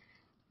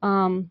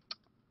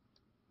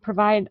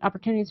 Provide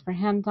opportunities for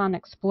hands-on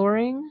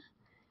exploring.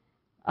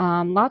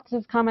 Lots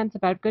of comments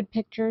about good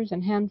pictures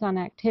and hands-on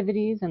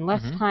activities and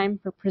less time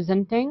for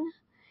presenting.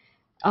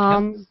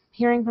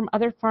 Hearing from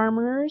other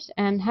farmers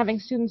and having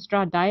students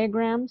draw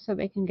diagrams so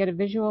they can get a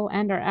visual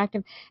and are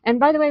active. And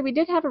by the way, we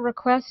did have a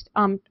request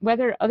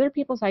whether other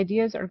people's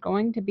ideas are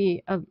going to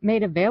be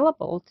made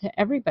available to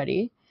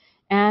everybody.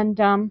 And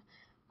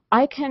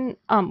I can,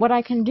 what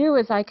I can do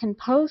is I can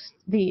post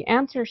the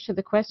answers to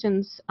the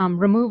questions,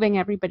 removing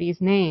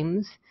everybody's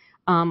names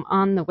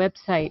on the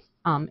website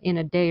in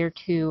a day or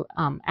two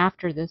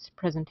after this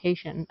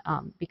presentation,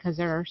 because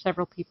there are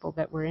several people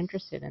that were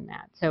interested in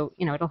that. So,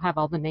 you know, it'll have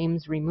all the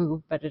names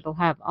removed, but it'll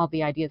have all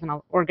the ideas, and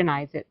I'll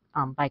organize it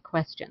by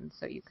questions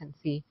so you can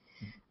see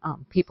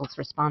people's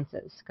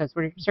responses, because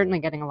we're certainly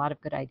getting a lot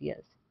of good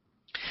ideas.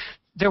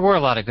 There were a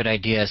lot of good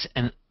ideas,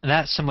 and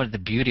that's somewhat of the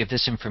beauty of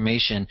this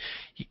information.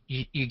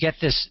 You get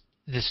this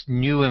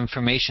new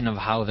information of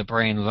how the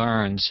brain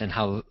learns and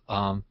how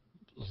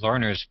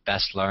learners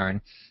best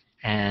learn,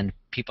 and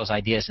people's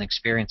ideas and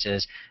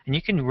experiences, and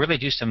you can really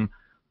do some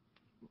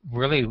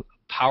really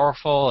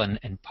powerful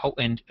and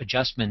potent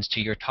adjustments to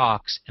your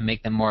talks and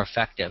make them more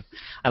effective.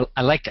 I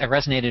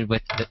resonated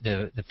with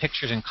the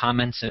pictures and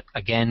comments.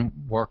 Again,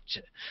 worked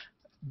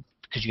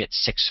because you get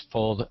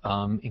six-fold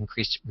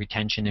increased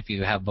retention if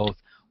you have both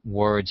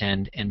words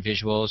and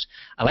visuals.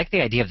 I like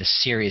the idea of the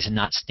series and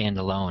not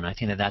standalone. I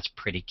think that that's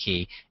pretty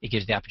key. It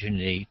gives the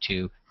opportunity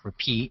to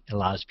repeat. It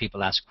allows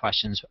people to ask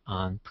questions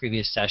on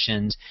previous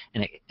sessions,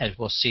 and as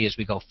we'll see as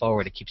we go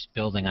forward, it keeps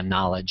building on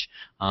knowledge.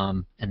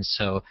 And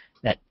so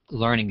that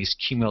learning is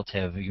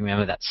cumulative. You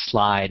remember that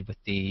slide with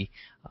the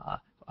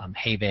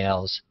hay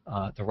bales,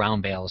 the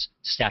round bales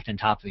stacked on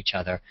top of each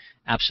other.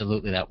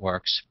 Absolutely, that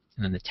works.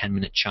 And then the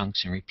 10-minute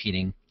chunks and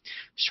repeating.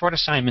 Short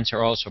assignments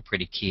are also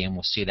pretty key, and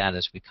we'll see that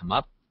as we come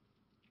up.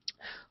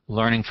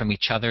 Learning from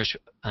each other's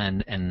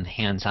and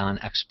hands-on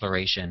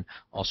exploration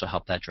also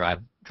help that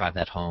drive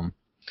that home.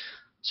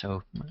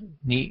 So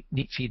neat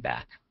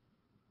feedback.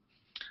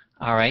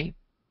 All right.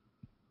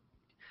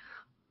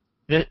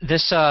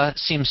 This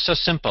seems so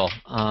simple.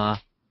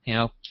 You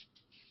know,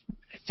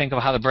 think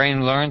of how the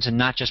brain learns and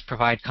not just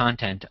provide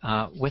content.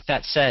 With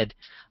that said,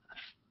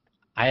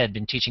 I had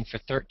been teaching for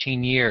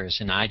 13 years,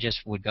 and I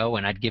just would go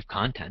and I'd give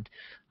content.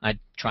 I'd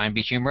try and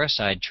be humorous.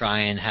 I'd try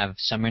and have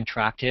some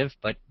interactive,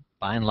 but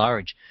by and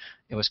large,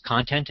 it was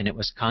content, and it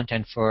was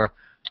content for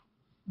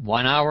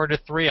 1 hour to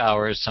 3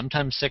 hours,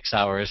 sometimes 6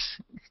 hours.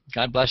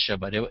 God bless you,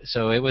 but it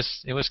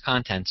was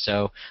content.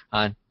 So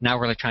now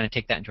we're really trying to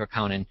take that into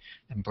account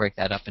and break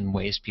that up in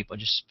ways people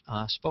just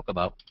spoke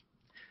about.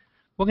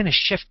 We're going to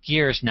shift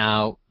gears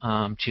now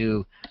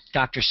to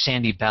Dr.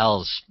 Sandy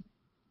Bell's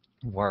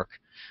work.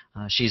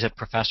 She's a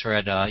professor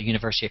at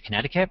University of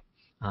Connecticut.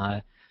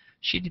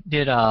 She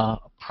did a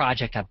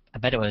project, I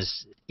bet it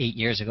was 8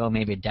 years ago,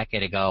 maybe a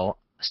decade ago,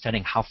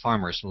 studying how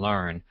farmers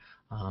learn.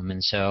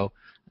 And so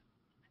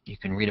you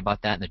can read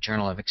about that in the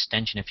Journal of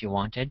Extension if you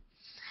wanted.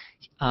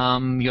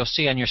 You'll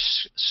see on your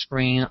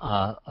screen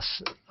a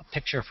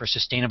picture for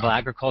sustainable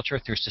agriculture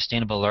through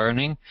sustainable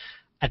learning.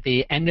 At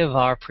the end of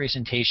our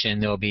presentation,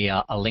 there will be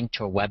a link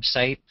to a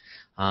website,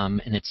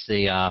 and it's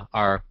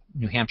our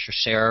New Hampshire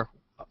SARE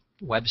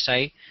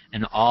website,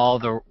 and all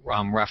the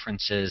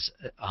references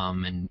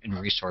and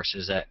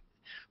resources that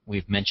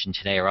we've mentioned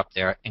today are up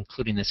there,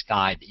 including this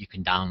guide that you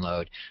can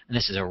download. And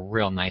this is a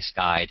real nice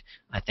guide.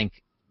 I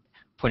think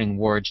putting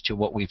words to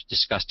what we've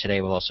discussed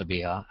today will also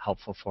be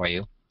helpful for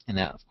you. And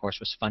that, of course,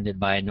 was funded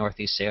by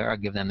Northeast SARE. I'll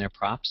give them their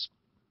props.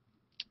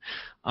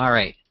 All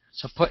right,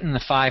 so putting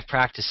the 5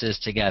 practices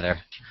together.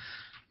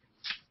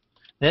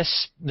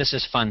 This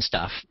is fun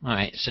stuff. All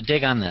right, so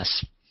dig on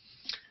this.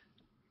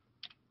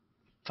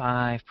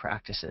 5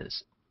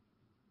 practices.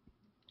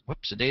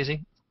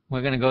 Whoops-a-daisy.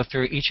 We're going to go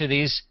through each of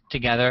these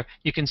together.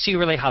 You can see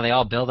really how they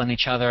all build on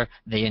each other.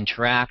 They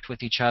interact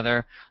with each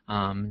other.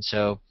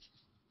 So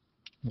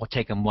we'll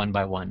take them one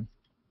by one.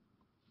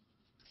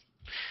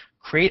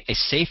 Create a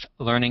safe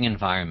learning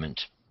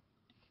environment.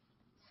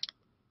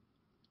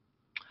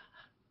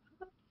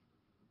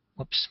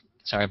 Whoops,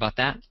 sorry about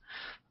that.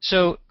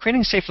 So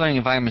creating a safe learning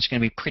environment is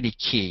going to be pretty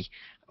key.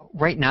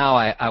 Right now,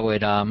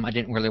 I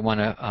didn't really want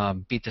to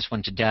beat this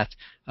one to death.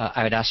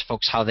 I would ask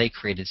folks how they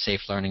created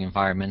safe learning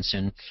environments,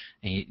 and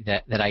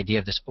that idea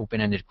of this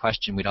open-ended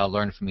question, we'd all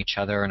learn from each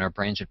other and our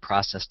brains would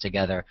process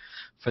together.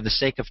 For the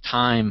sake of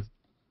time,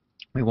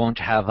 we won't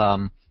have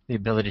the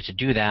ability to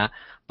do that,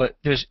 but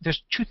there's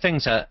 2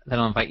 things that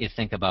I'll invite you to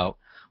think about.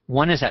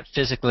 One is that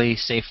physically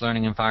safe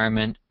learning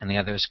environment, and the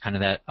other is kind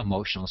of that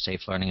emotional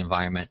safe learning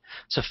environment.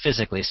 So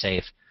physically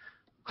safe,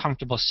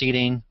 comfortable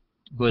seating,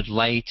 good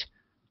light,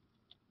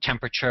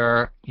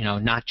 temperature,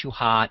 not too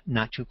hot,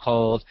 not too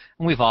cold.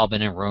 And we've all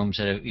been in rooms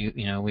that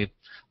have, we've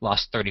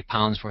lost 30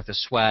 pounds worth of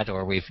sweat,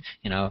 or we've,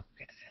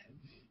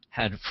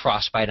 had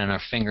frostbite on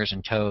our fingers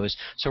and toes.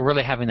 So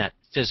really having that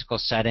physical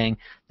setting,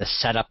 the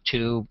setup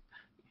too,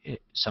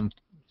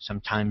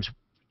 sometimes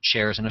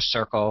chairs in a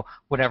circle,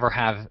 whatever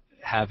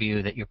have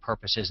you that your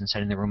purpose is in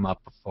setting the room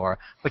up before,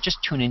 but just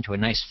tune into a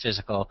nice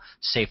physical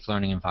safe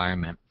learning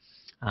environment.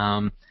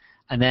 And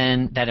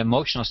then that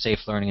emotional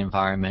safe learning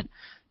environment.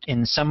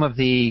 In some of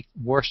the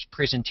worst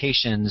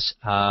presentations,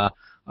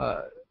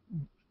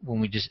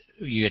 when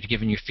you had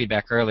given your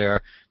feedback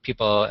earlier,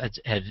 people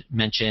had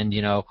mentioned,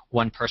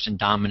 one person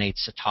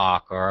dominates a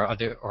talk, or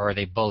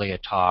they bully a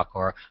talk,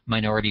 or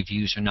minority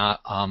views are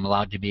not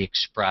allowed to be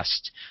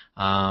expressed,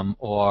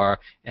 or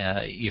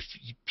if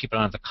people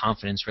don't have the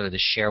confidence really to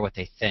share what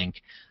they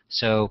think.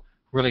 So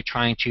really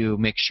trying to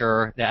make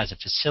sure that as a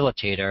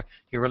facilitator,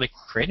 you're really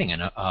creating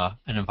an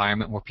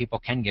environment where people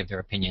can give their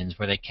opinions,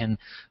 where they can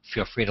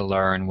feel free to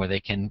learn, where they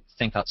can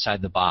think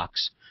outside the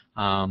box.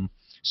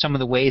 Some of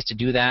the ways to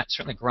do that,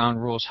 certainly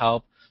ground rules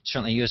help.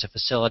 Certainly you as a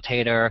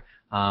facilitator,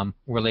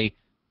 really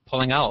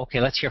pulling out, okay,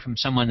 let's hear from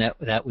someone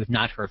that we've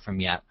not heard from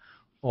yet.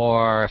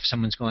 Or if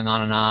someone's going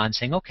on and on,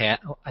 saying, okay,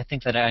 I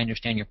think that I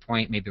understand your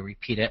point, maybe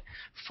repeat it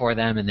for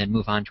them and then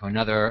move on to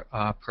another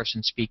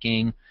person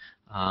speaking.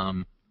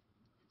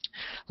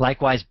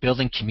 Likewise,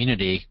 building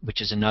community,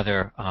 which is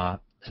another,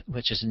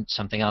 which is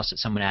something else that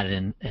someone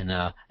added in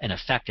an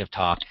effective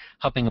talk,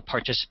 helping the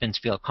participants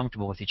feel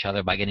comfortable with each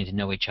other by getting to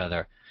know each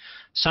other.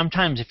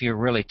 Sometimes if you're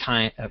really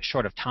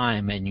short of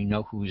time and you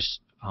know who's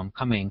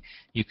coming,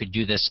 you could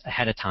do this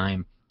ahead of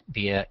time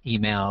via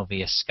email,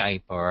 via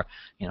Skype, or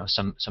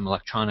some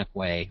electronic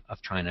way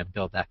of trying to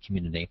build that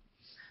community.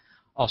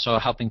 Also,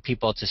 helping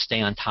people to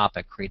stay on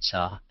topic creates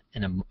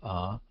an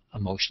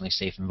emotionally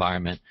safe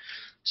environment.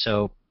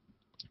 So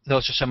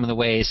those are some of the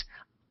ways.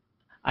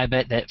 I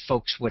bet that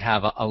folks would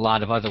have a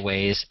lot of other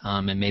ways,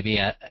 and maybe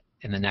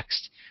in the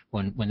next,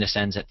 when this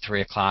ends at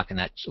 3 o'clock in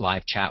that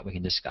live chat, we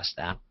can discuss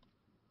that.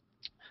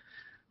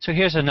 So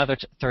here's another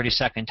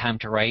 30-second time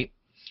to write.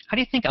 How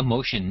do you think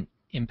emotion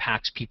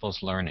impacts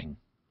people's learning?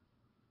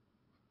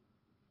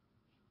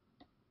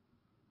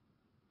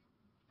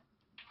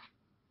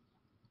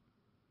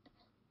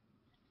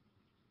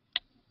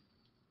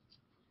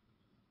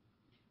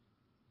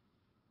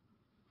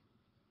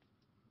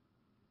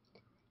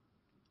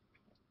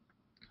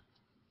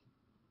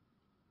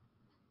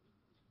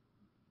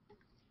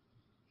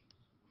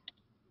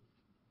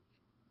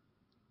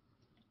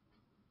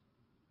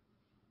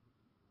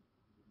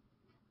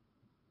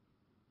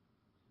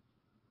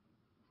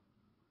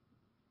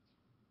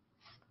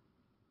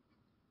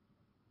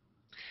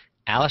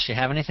 Alice, you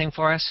have anything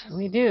for us?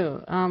 We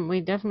do.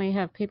 We definitely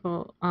have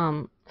people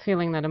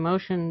feeling that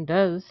emotion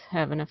does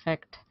have an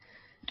effect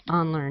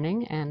on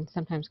learning, and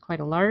sometimes quite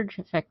a large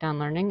effect on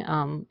learning.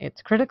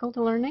 It's critical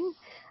to learning.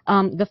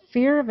 The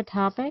fear of a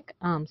topic,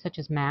 such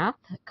as math,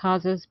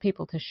 causes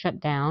people to shut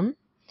down.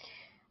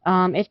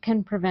 It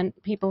can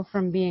prevent people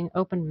from being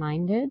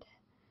open-minded.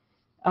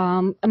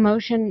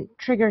 Emotion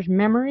triggers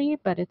memory,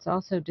 but it's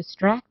also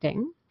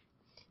distracting.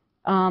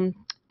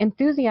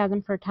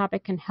 Enthusiasm for a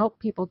topic can help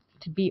people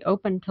to be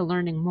open to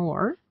learning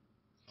more.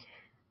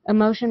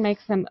 Emotion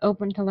makes them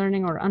open to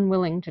learning or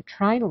unwilling to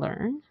try to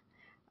learn.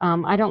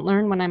 I don't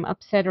learn when I'm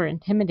upset or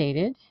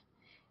intimidated.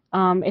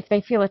 If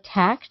they feel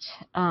attacked,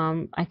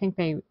 I think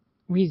they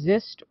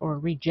resist or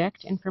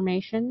reject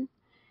information.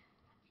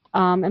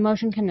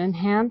 Emotion can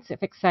enhance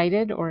if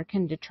excited, or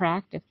can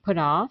detract if put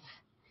off.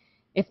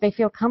 If they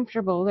feel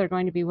comfortable, they're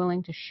going to be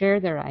willing to share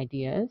their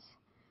ideas.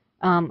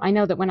 I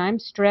know that when I'm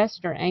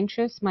stressed or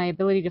anxious, my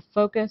ability to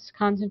focus,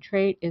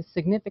 concentrate is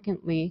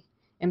significantly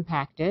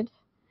impacted.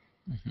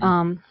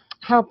 Mm-hmm.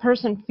 How a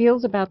person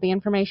feels about the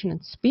information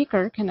and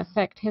speaker can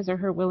affect his or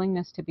her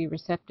willingness to be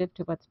receptive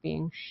to what's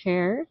being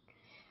shared.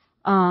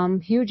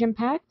 Huge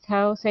impacts: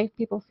 how safe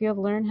people feel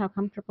to learn, how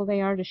comfortable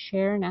they are to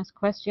share and ask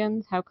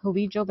questions, how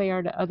collegial they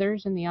are to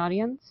others in the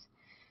audience.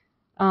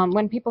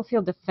 When people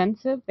feel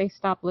defensive, they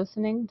stop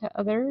listening to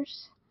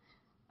others.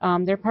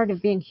 They're part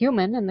of being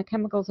human, and the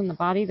chemicals in the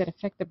body that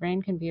affect the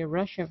brain can be a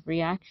rush of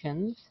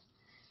reactions.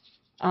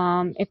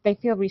 If they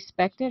feel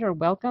respected or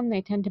welcome,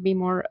 they tend to be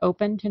more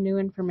open to new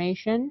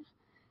information.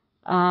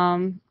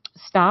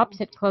 Stops,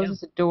 it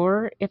closes a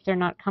door if they're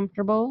not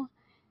comfortable.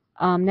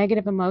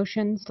 Negative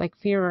emotions like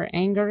fear or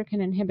anger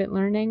can inhibit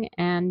learning.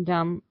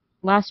 And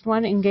last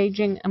one,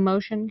 engaging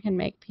emotion can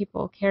make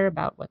people care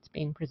about what's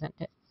being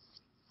presented.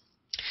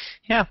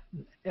 Yeah,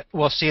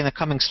 we'll see in the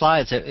coming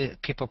slides that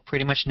people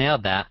pretty much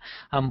nailed that.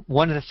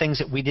 One of the things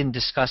that we didn't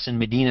discuss in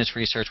Medina's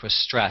research was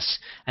stress,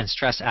 and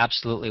stress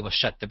absolutely will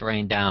shut the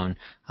brain down.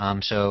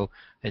 So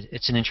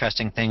it's an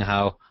interesting thing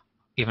how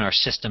even our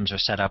systems are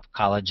set up,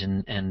 college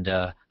and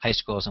high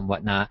schools and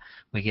whatnot.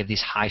 We give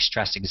these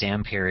high-stress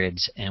exam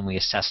periods, and we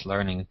assess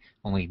learning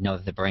when we know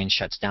that the brain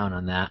shuts down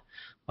on that.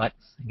 But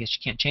I guess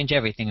you can't change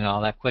everything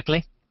all that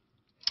quickly.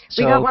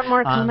 We got one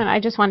more comment.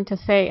 I just wanted to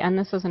say, and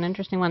this is an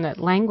interesting one, that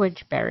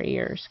language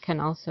barriers can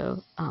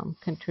also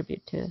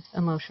contribute to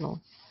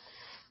emotional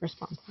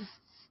responses.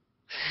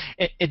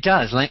 It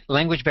does.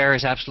 Language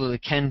barriers absolutely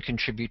can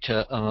contribute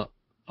to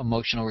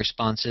emotional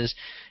responses.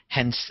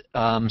 Hence,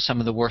 some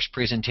of the worst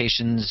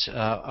presentations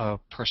a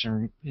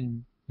person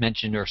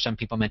mentioned, or some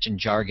people mentioned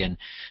jargon.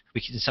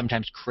 We can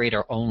sometimes create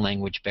our own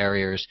language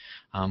barriers,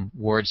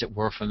 words that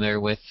we're familiar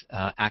with,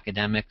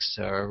 academics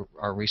or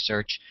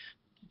research.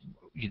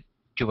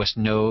 Do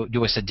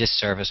us a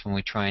disservice when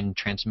we try and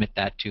transmit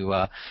that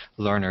to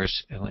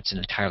learners. It's an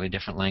entirely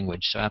different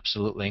language. So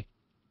absolutely.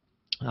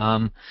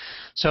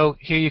 So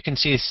here you can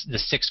see the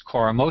 6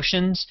 core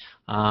emotions.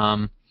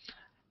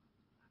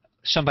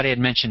 Somebody had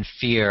mentioned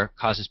fear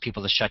causes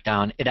people to shut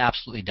down. It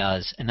absolutely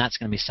does, and that's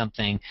going to be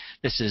something.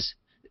 This is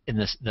in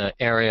the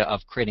area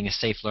of creating a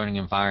safe learning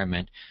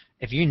environment.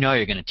 If you know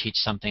you're going to teach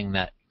something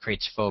that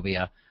creates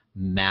phobia,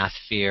 math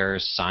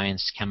fears,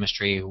 science,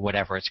 chemistry,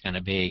 whatever it's going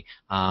to be,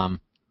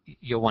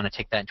 you'll want to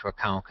take that into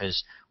account,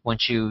 because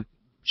once you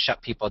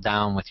shut people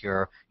down with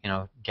your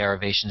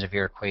derivations of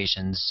your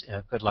equations,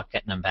 good luck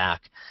getting them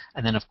back.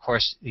 And then of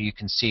course you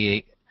can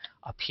see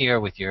up here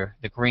with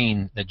the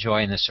green, the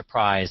joy and the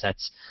surprise.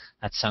 That's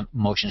some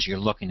emotions you're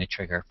looking to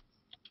trigger.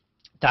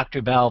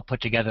 Dr. Bell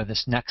put together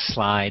this next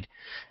slide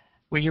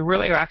where you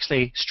really are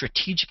actually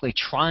strategically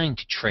trying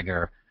to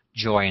trigger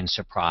joy and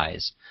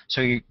surprise.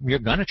 So you're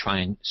going to try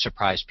and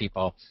surprise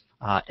people.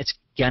 It's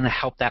going to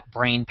help that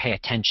brain pay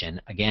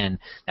attention. Again,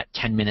 that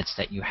 10 minutes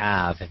that you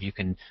have, if you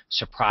can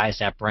surprise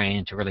that brain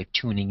into really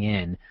tuning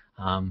in.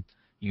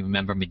 You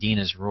remember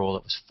Medina's rule,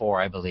 it was 4,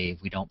 I believe.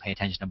 We don't pay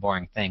attention to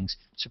boring things.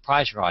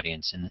 Surprise your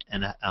audience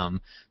and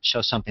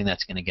show something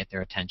that's going to get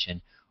their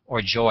attention.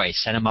 Or joy,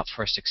 set them up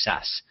for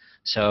success.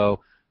 So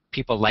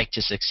people like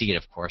to succeed,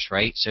 of course,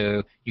 right?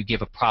 So you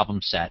give a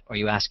problem set, or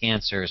you ask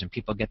answers, and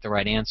people get the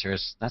right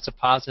answers. That's a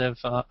positive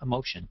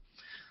emotion.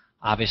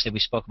 Obviously, we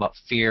spoke about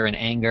fear and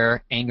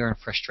anger. Anger and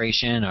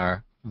frustration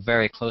are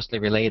very closely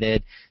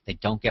related. They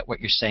don't get what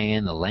you're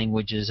saying. The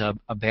language is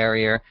a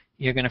barrier.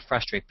 You're going to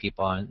frustrate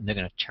people, and they're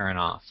going to turn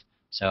off.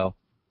 So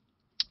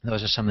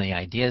those are some of the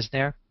ideas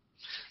there.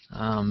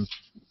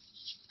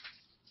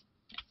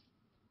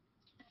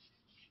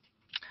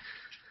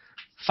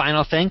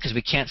 Final thing, because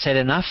we can't say it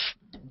enough,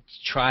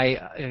 try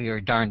your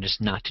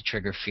darndest not to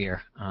trigger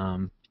fear.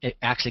 It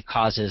actually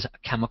causes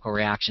chemical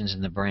reactions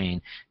in the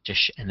brain,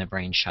 and the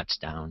brain shuts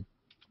down.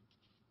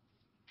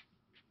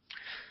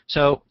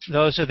 So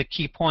those are the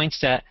key points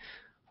that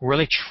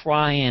really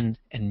try and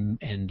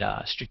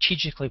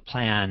strategically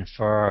plan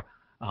for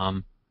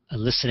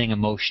eliciting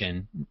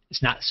emotion.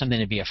 It's not something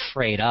to be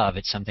afraid of.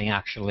 It's something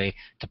actually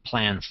to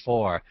plan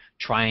for.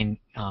 Try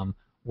and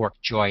work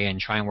joy in.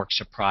 Try and work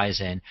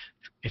surprise in.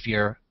 If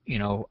you're,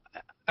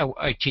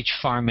 I teach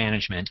farm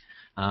management.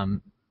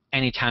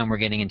 Anytime we're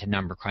getting into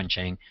number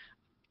crunching,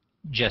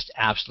 just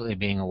absolutely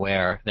being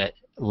aware that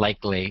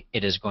likely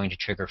it is going to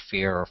trigger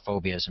fear or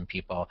phobias in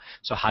people.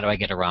 So how do I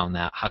get around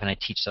that? How can I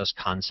teach those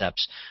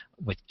concepts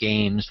with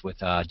games, with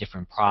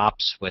different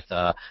props, with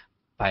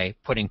by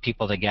putting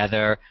people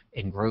together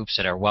in groups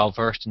that are well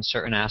versed in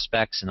certain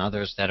aspects and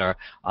others that are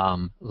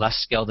less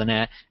skilled in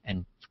it,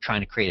 and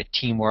trying to create a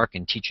teamwork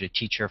and teacher to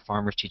teacher,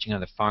 farmers teaching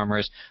other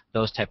farmers.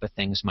 Those type of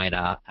things might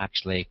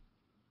actually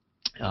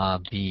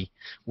be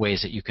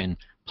ways that you can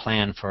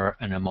plan for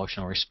an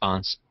emotional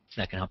response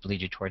that can help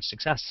lead you towards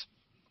success.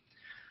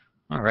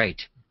 All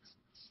right.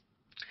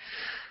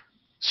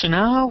 So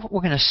now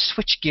we're going to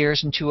switch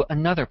gears into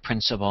another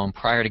principle. And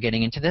prior to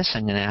getting into this,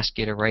 I'm going to ask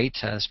you to write,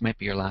 this might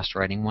be your last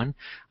writing one,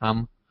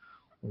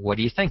 what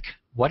do you think?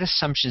 What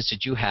assumptions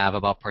did you have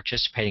about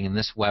participating in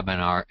this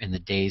webinar in the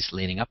days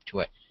leading up to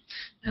it?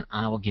 And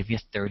I will give you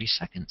 30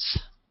 seconds.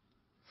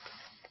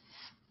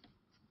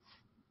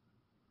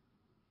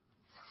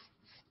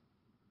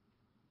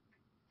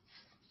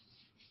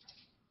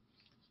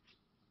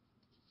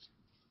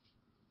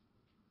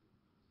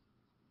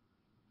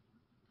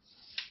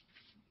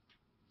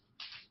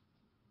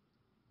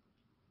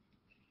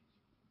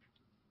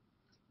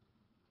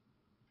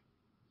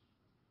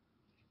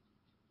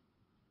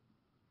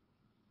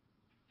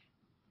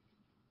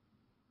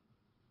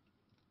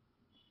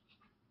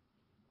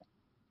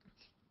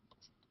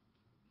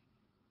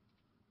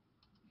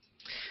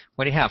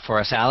 What do you have for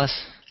us, Alice?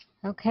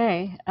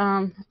 Okay.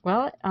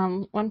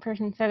 One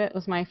person said it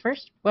was my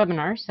first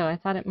webinar, so I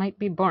thought it might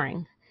be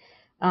boring.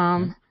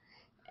 And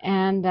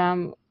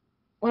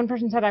one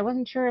person said I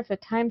wasn't sure if the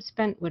time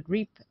spent would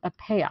reap a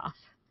payoff.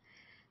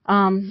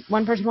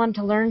 One person wanted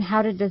to learn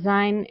how to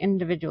design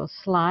individual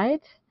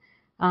slides.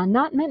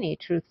 Not many,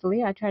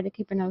 truthfully. I try to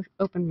keep an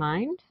open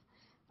mind.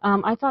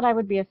 I thought I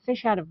would be a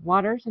fish out of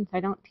water since I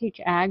don't teach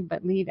ag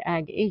but lead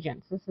ag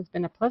agents. This has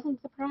been a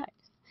pleasant surprise.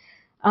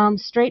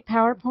 Straight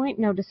PowerPoint,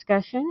 no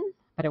discussion,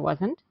 but it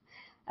wasn't.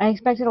 I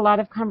expected a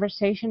lot of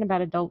conversation about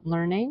adult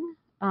learning,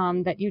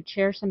 that you'd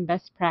share some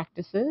best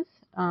practices.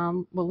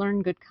 We'll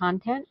learn good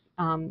content,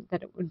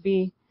 that it would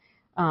be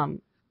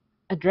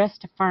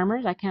addressed to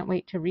farmers. I can't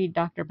wait to read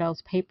Dr.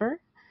 Bell's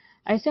paper.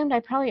 I assumed I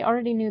probably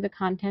already knew the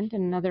content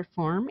in another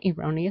form,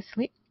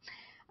 erroneously.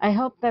 I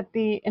hope that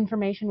the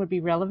information would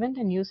be relevant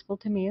and useful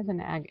to me as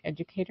an ag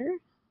educator.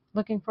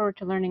 Looking forward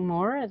to learning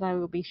more as I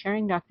will be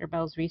sharing Dr.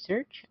 Bell's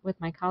research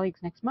with my colleagues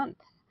next month.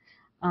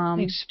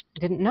 Thanks.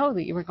 Didn't know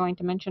that you were going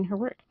to mention her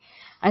work.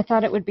 I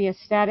thought it would be a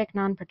static,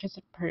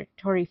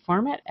 non-participatory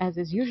format, as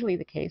is usually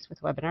the case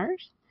with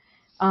webinars.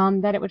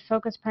 That it would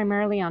focus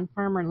primarily on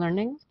farmer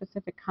learning,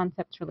 specific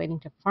concepts relating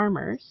to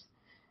farmers.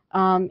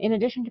 In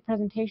addition to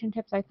presentation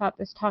tips, I thought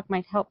this talk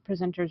might help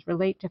presenters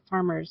relate to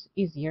farmers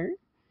easier.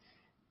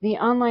 The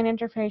online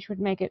interface would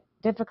make it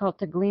difficult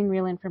to glean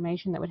real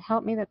information that would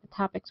help me, that the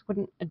topics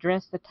wouldn't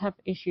address the tough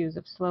issues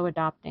of slow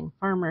adopting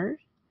farmers.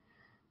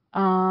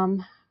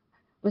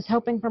 Was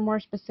hoping for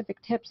more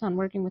specific tips on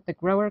working with the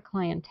grower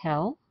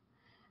clientele.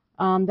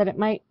 That it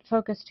might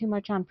focus too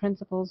much on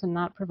principles and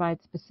not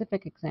provide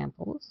specific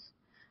examples.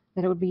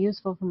 That it would be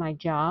useful for my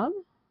job.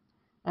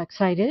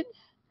 Excited.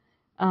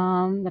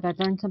 That I'd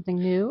learned something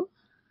new.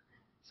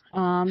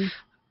 All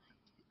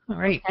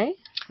right. Okay.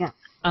 Yeah.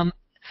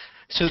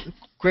 So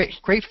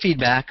great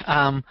feedback.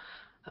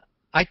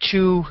 I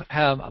too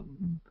have.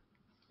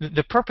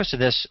 The purpose of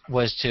this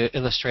was to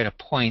illustrate a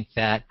point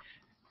that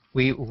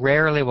we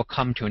rarely will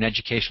come to an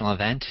educational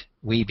event,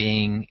 we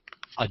being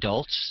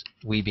adults,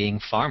 we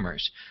being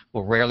farmers,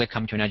 will rarely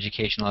come to an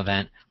educational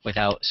event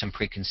without some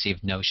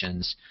preconceived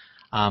notions.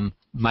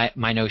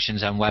 My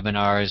notions on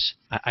webinars,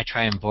 I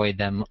try and avoid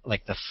them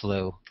like the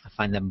flu. I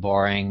find them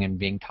boring and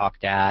being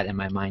talked at, and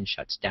my mind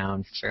shuts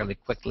down fairly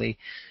quickly,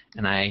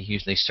 and I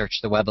usually search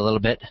the web a little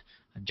bit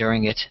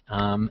during it.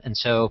 And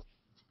so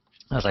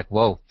I was like,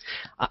 whoa.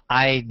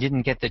 I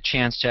didn't get the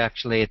chance to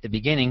actually, at the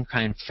beginning,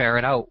 kind of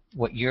ferret out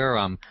what your,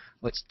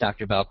 what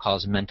Dr. Bell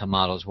calls mental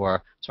models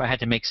were, so I had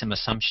to make some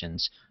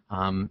assumptions.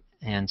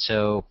 And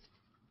so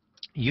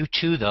you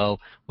too, though,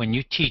 when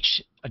you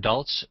teach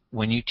adults,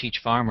 when you teach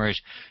farmers,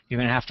 you're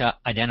going to have to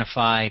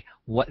identify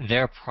what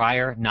their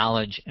prior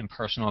knowledge and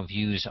personal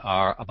views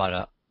are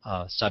about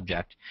a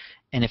subject.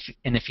 And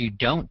if you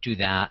don't do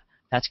that,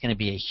 that's going to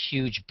be a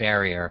huge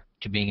barrier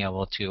to being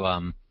able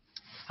to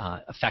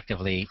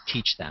effectively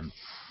teach them.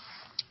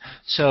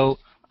 So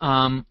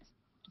I'm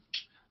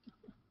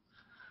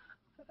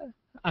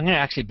going to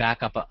actually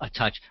back up a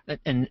touch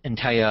and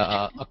tell you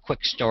a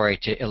quick story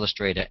to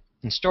illustrate it.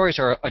 And stories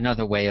are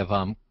another way of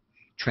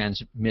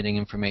transmitting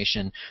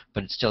information,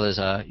 but it still is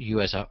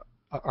you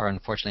are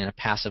unfortunately in a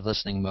passive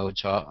listening mode,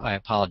 so I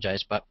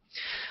apologize. But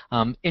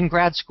in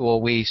grad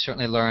school, we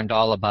certainly learned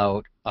all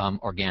about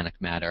organic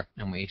matter,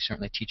 and we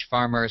certainly teach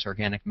farmers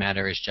organic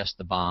matter is just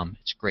the bomb.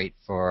 It's great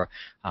for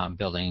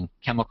building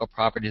chemical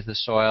properties of the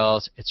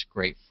soils. It's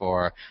great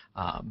for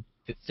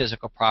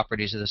physical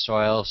properties of the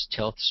soils,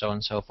 tilth, so on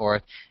and so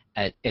forth.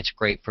 It's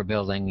great for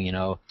building, you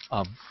know,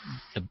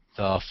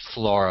 the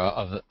flora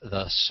of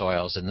the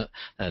soils and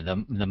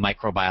the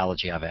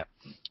microbiology of it.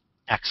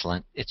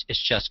 Excellent.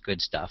 It's just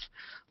good stuff.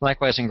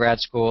 Likewise, in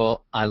grad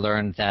school, I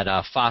learned that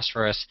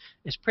phosphorus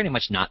is pretty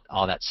much not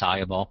all that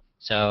soluble.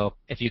 So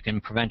if you can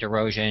prevent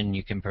erosion,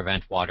 you can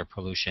prevent water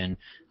pollution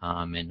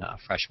in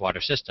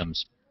freshwater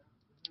systems.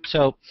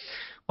 So,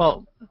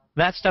 well,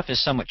 that stuff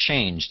is somewhat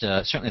changed.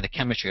 Certainly the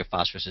chemistry of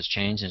phosphorus has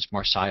changed, and it's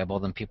more soluble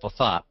than people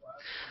thought.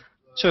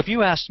 So if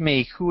you asked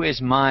me who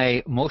is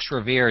my most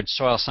revered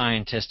soil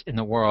scientist in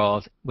the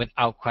world,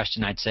 without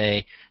question, I'd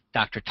say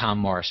Dr. Tom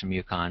Morris from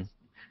UConn.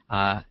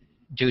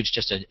 Dude's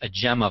just a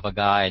gem of a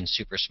guy and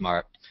super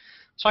smart.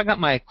 So I got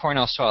my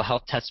Cornell soil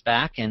health tests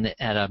back, and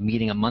at a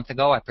meeting a month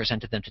ago, I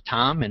presented them to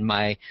Tom. And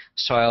my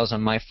soils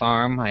on my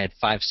farm, I had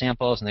 5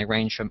 samples, and they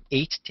ranged from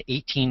 8 to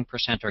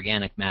 18%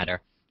 organic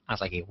matter. I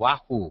was like, hey,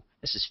 wahoo,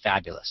 this is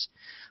fabulous.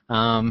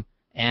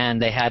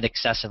 And they had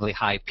excessively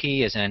high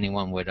P, as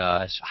anyone would,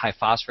 high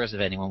phosphorus, as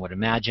anyone would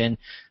imagine.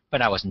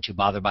 But I wasn't too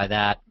bothered by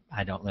that.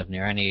 I don't live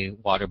near any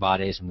water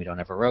bodies, and we don't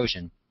have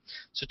erosion.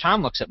 So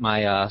Tom looks at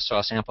my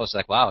soil samples,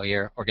 like, wow,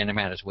 your organic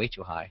matter is way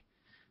too high.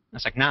 And I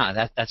was like,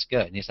 nah, that's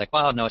good. And he's like,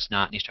 well, no, it's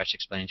not. And he starts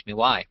explaining to me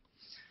why.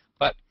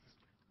 But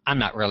I'm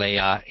not really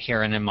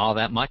hearing him all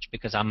that much,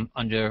 because I'm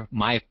under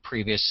my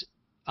previous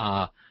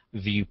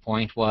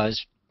viewpoint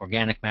was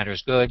organic matter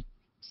is good,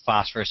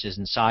 phosphorus is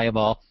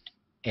insoluble,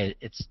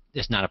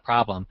 it's not a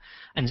problem.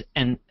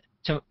 And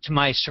to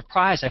my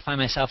surprise, I find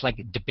myself like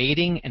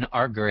debating and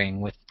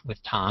arguing with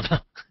Tom.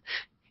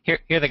 here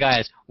the guy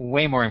has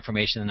way more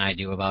information than I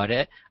do about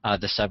it,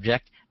 the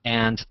subject,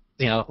 and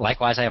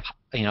likewise I have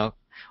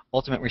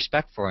ultimate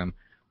respect for him.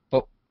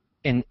 But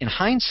in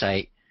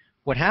hindsight,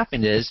 what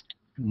happened is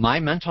my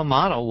mental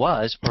model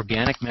was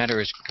organic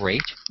matter is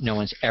great. No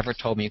one's ever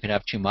told me you could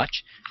have too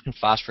much, and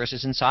phosphorus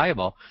is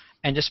insoluble.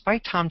 And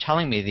despite Tom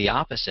telling me the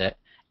opposite,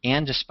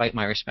 and despite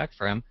my respect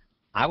for him,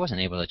 I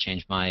wasn't able to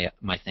change my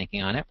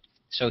thinking on it.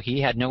 So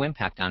he had no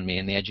impact on me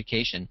in the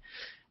education.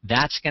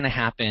 That's going to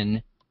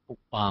happen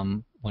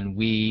when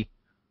we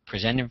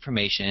present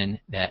information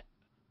that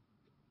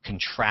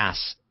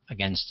contrasts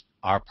against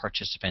our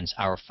participants,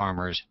 our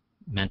farmers'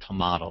 mental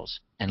models,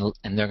 and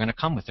they're going to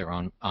come with their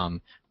own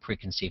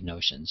preconceived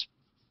notions.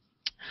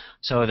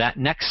 So that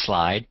next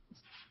slide,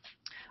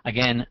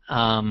 again,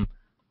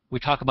 we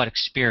talk about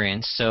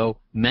experience. So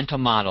mental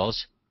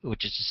models,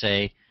 which is to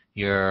say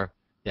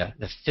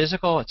the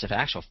physical, it's an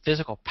actual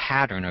physical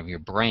pattern of your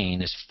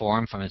brain is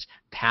formed from its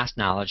past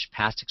knowledge,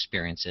 past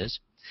experiences.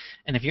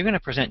 And if you're going to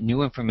present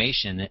new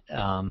information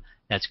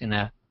that's going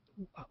to,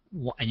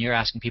 and you're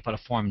asking people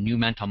to form new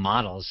mental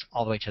models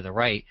all the way to the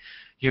right,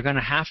 you're going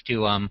to have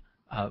to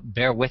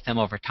bear with them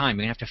over time.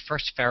 You're going to have to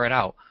first ferret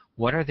out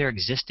what are their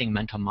existing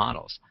mental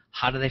models,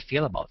 how do they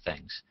feel about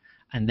things,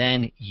 and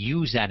then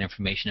use that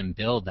information and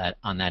build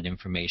on that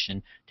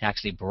information to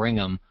actually bring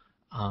them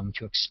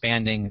to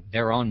expanding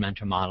their own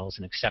mental models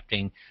and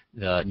accepting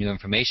the new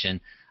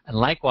information. And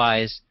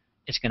likewise,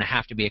 it's going to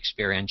have to be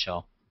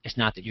experiential. It's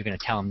not that you're going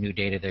to tell them new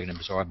data, they're going to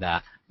absorb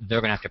that.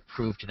 They're going to have to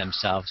prove to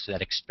themselves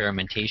that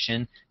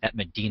experimentation, that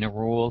Medina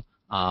rule,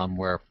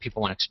 where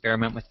people want to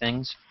experiment with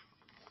things,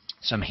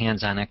 some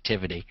hands-on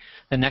activity.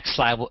 The next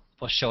slide will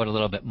show it a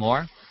little bit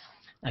more.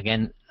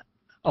 Again,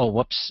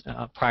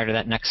 prior to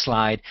that next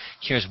slide,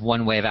 here's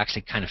one way of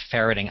actually kind of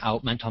ferreting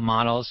out mental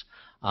models.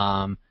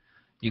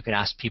 You could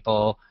ask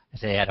people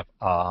if they had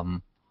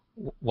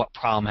what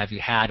problem have you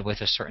had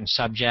with a certain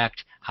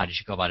subject, how did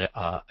you go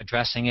about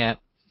addressing it.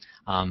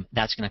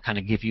 That's going to kind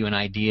of give you an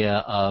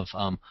idea of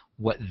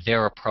what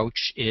their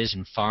approach is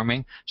in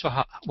farming. So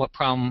what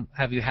problem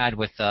have you had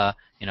with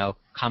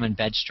common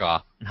bed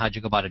straw, and how did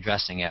you go about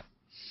addressing it?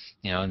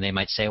 And they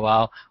might say,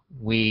 well,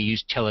 we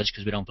use tillage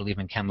because we don't believe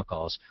in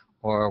chemicals,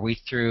 or we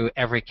threw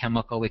every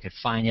chemical we could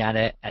find at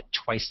it at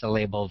twice the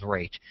labeled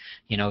rate.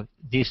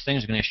 These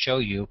things are going to show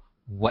you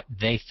what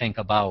they think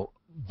about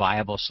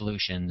viable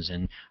solutions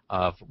and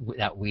of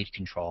that weed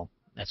control.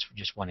 That's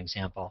just one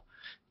example.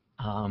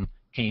 Can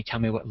you tell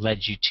me what led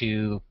you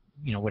to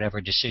whatever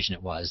decision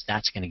it was?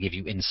 That's going to give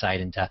you insight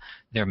into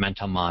their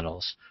mental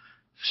models.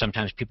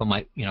 Sometimes people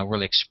might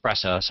really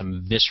express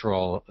some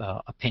visceral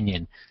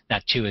opinion.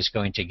 That too is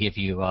going to give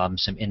you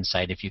some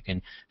insight if you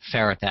can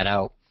ferret that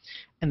out.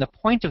 And the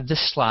point of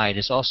this slide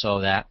is also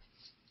that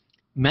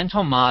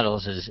mental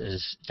models,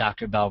 as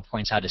Dr. Bell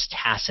points out, is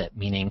tacit,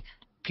 meaning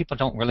people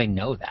don't really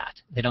know that.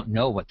 They don't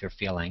know what they're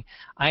feeling.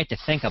 I had to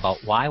think about,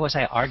 why was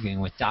I arguing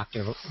with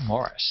Dr.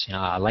 Morris?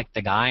 I like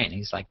the guy, and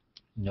he's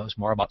knows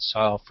more about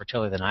soil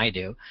fertility than I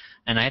do.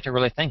 And I had to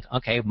really think,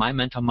 okay, my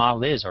mental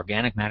model is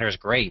organic matter is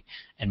great,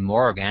 and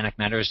more organic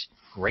matter is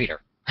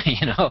greater.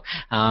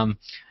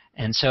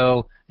 And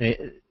so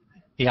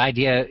the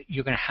idea,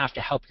 you're going to have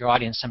to help your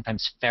audience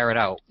sometimes ferret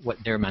out what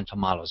their mental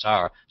models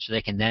are, so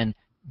they can then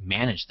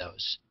manage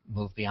those,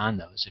 move beyond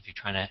those if you're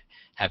trying to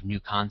have new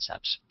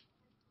concepts.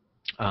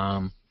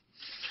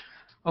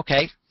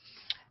 Okay,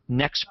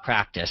 next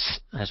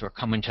practice, as we're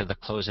coming to the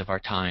close of our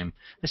time.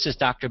 This is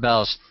Dr.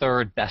 Bell's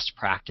third best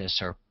practice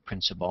or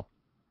principle.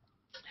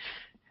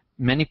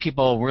 Many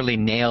people really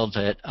nailed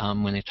it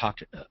when they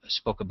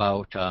spoke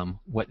about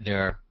what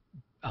their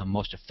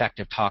most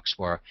effective talks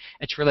were.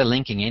 It's really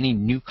linking any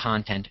new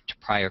content to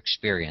prior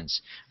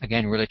experience.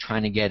 Again, really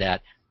trying to get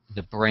at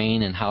the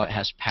brain and how it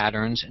has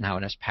patterns and how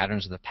it has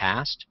patterns of the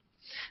past.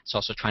 It's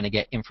also trying to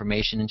get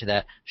information into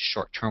that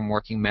short-term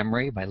working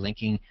memory by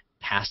linking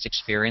past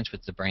experience,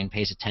 which the brain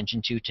pays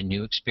attention to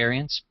new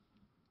experience.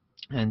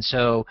 And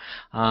so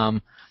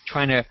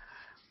trying to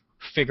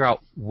figure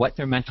out what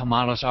their mental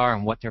models are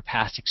and what their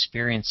past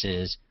experience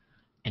is,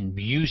 and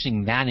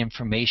using that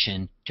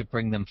information to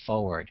bring them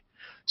forward.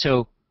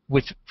 So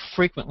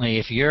frequently,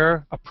 if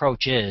your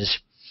approach is,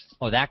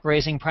 oh, that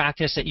grazing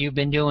practice that you've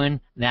been doing,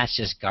 that's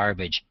just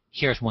garbage.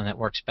 Here's one that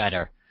works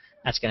better.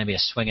 That's going to be a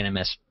swing and a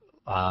miss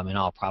in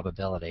all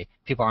probability.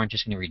 People aren't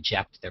just going to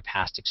reject their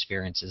past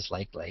experiences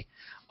likely.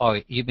 Oh,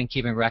 you've been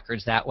keeping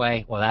records that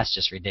way? Well, that's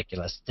just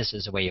ridiculous. This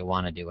is the way you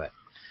want to do it.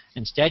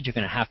 Instead, you're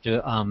going to have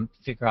to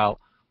figure out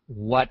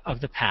what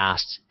of the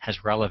past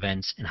has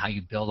relevance and how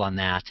you build on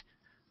that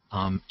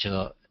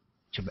to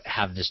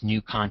have this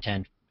new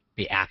content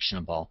be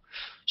actionable.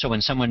 So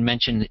when someone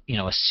mentioned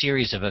a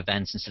series of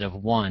events instead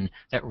of one,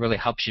 that really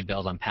helps you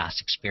build on past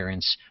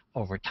experience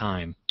over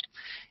time.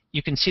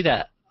 You can see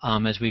that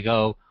as we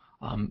go.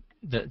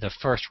 The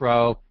first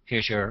row,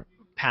 here's your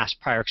past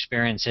prior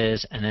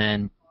experiences, and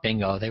then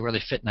bingo, they really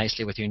fit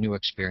nicely with your new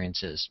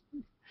experiences.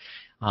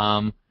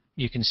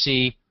 You can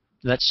see,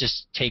 let's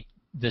just take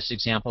this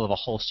example of a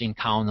Holstein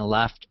cow on the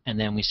left, and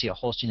then we see a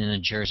Holstein and a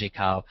Jersey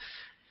cow.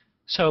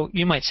 So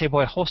you might say,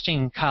 boy,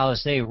 Holstein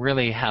cows, they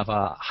really have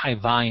a high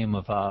volume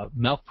of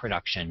milk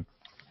production.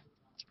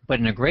 But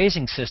in a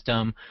grazing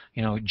system,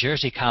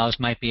 Jersey cows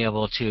might be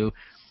able to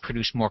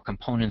produce more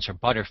components or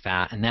butter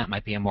fat, and that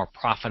might be a more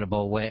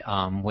profitable way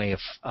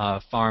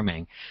of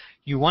farming.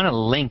 You want to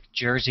link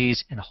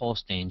Jerseys and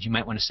Holsteins. You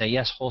might want to say,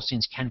 yes,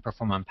 Holsteins can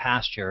perform on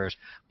pastures,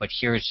 but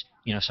here's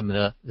some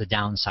of the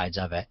downsides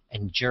of it.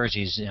 And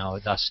Jerseys,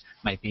 thus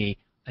might be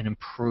an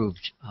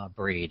improved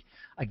breed.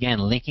 Again,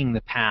 linking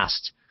the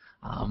past.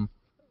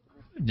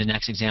 The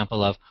next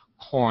example of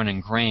corn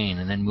and grain,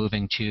 and then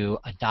moving to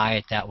a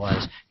diet that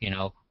was,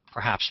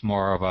 perhaps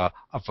more of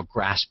a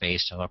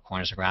grass-based, or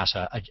corn is a grass,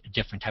 a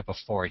different type of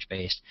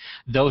forage-based.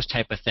 Those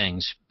type of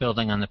things,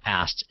 building on the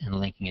past and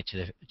linking it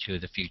to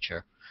the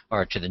future,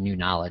 or to the new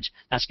knowledge.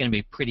 That's going to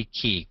be pretty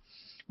key.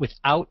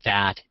 Without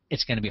that,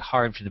 it's going to be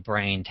hard for the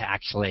brain to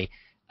actually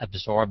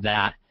absorb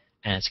that,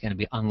 and it's going to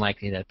be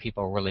unlikely that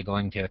people are really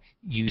going to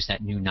use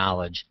that new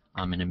knowledge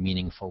in a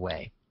meaningful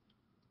way.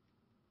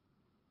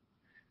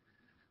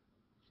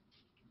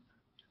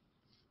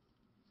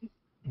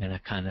 I'm going to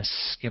kind of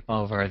skip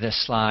over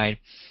this slide.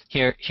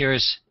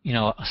 Here's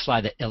a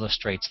slide that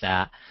illustrates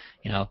that.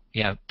 You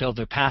have build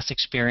their past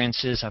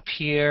experiences up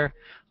here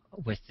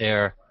with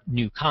their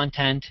new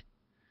content.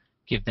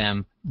 Give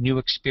them new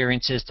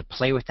experiences to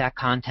play with that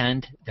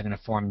content. They're going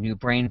to form new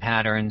brain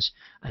patterns,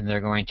 and they're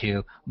going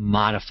to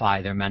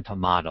modify their mental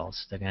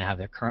models. They're going to have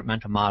their current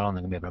mental model, and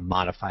they're going to be able to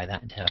modify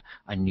that into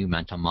a new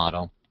mental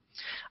model.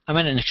 I'm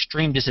at an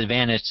extreme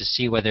disadvantage to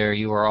see whether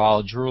you are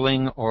all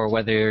drooling or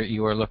whether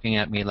you are looking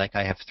at me like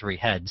I have 3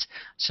 heads.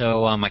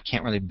 So I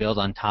can't really build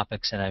on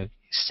topics that I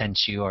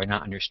sense you are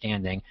not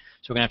understanding.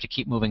 So we're going to have to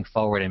keep moving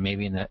forward, and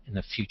maybe in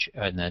the future,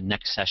 in the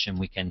next session,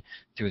 we can,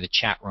 through the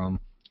chat room,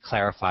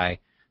 clarify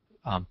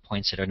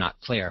points that are not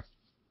clear.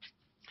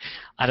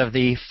 Out of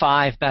the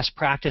 5 best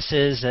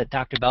practices that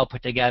Dr. Bell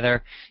put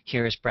together,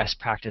 here's best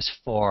practice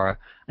 4,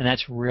 and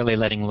that's really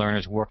letting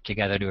learners work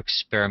together to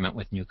experiment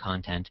with new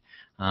content.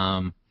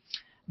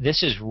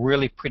 This is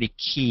really pretty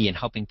key in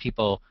helping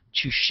people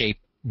to shape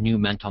new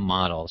mental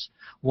models.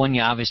 One,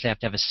 you obviously have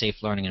to have a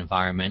safe learning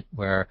environment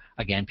where,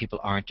 again, people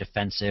aren't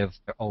defensive,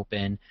 they're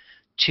open.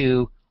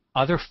 2,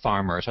 other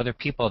farmers, other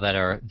people that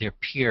are their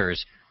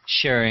peers,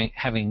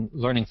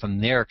 learning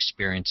from their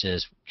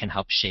experiences can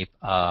help shape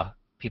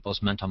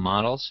people's mental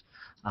models.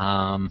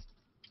 So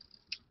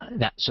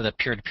that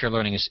peer-to-peer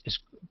learning is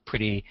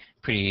pretty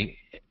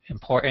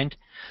important.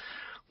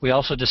 We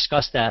also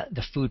discussed that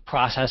the food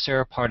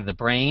processor part of the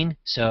brain.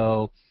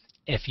 So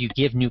if you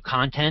give new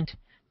content,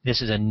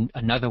 this is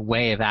another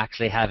way of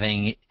actually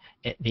having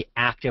the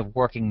active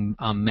working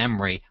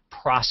memory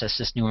process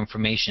this new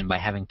information by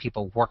having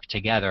people work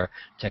together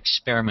to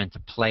experiment, to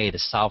play, to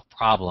solve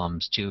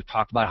problems, to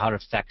talk about how it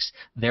affects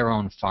their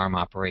own farm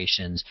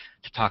operations,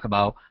 to talk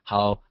about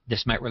how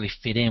this might really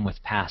fit in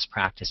with past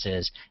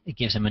practices. It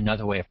gives them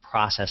another way of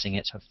processing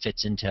it so it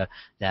fits into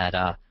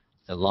that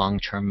the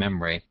long-term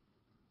memory.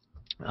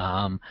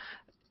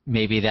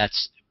 Maybe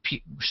that's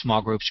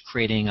small groups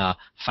creating a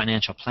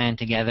financial plan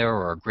together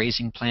or a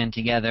grazing plan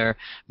together.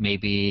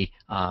 Maybe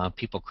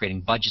people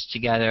creating budgets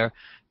together.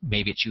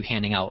 Maybe it's you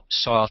handing out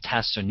soil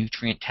tests or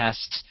nutrient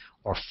tests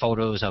or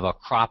photos of a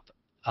crop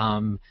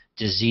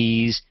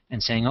disease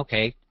and saying,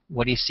 okay,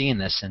 what do you see in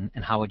this,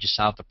 and how would you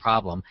solve the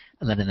problem,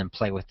 and letting them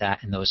play with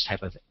that in those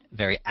type of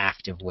very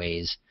active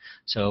ways.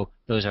 So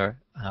those are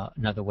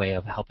another way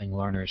of helping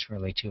learners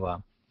really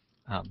to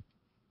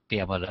be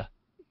able to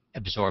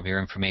absorb your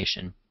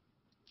information.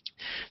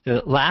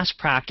 The last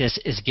practice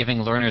is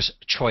giving learners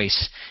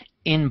choice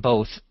in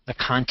both the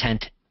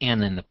content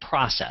and in the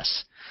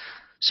process.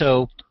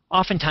 So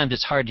oftentimes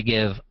it's hard to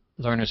give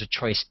learners a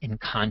choice in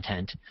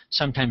content.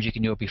 Sometimes you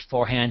can do it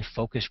beforehand.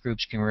 Focus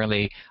groups can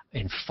really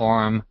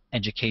inform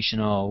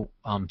educational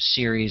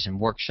series and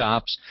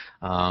workshops,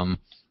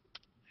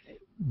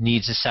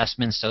 needs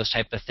assessments, those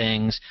type of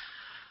things.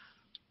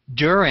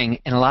 In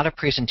a lot of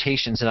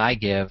presentations that I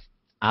give,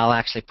 I'll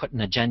actually put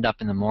an agenda up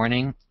in the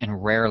morning,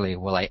 and rarely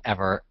will I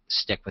ever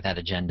stick with that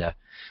agenda.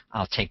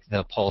 I'll take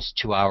the pulse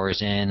 2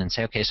 hours in and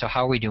say, okay, so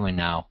how are we doing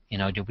now?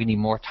 Do we need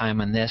more time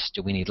on this?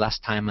 Do we need less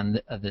time on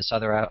this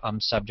other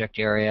subject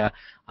area?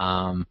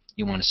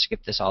 You want to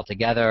skip this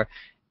altogether?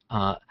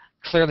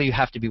 Clearly, you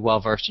have to be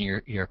well-versed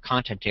in your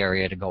content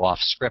area to go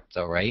off script,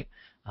 though, right?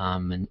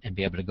 And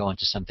be able to go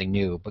into something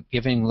new. But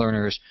giving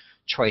learners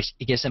choice,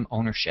 it gives them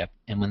ownership.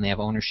 And when they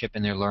have ownership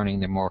in their learning,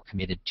 they're more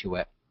committed to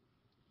it.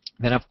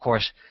 Then, of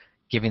course,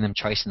 giving them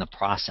choice in the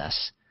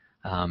process.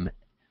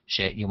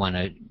 You want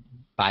to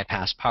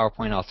bypass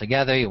PowerPoint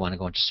altogether. You want to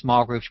go into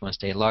small groups. You want to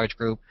stay a large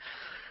group.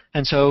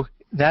 And so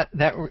that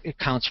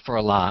accounts for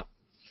a lot.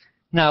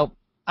 Now,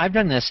 I've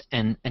done this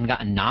and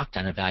gotten knocked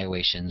on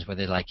evaluations where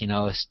they're like,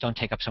 don't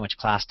take up so much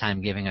class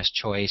time giving us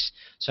choice.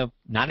 So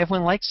not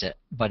everyone likes it,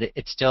 but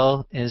it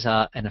still is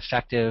an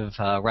effective,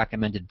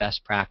 recommended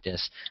best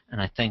practice. And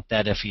I think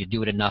that if you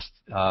do it enough,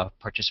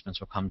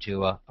 participants will come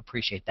to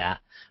appreciate that.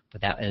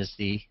 But that is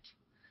the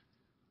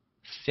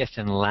 5th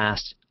and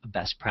last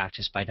best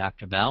practice by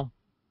Dr. Bell.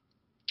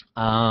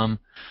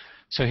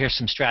 So here's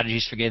some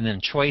strategies for giving them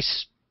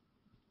choice.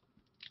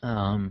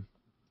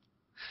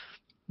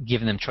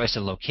 Giving them choice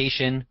of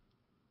location,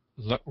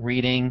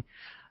 reading,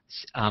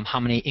 how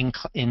many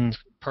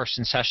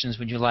in-person sessions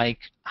would you like,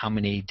 how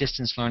many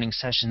distance learning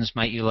sessions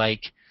might you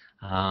like.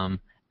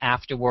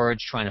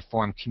 Afterwards, trying to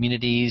form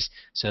communities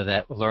so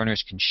that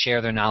learners can share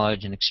their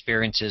knowledge and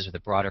experiences with a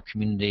broader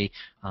community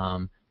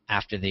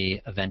after the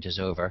event is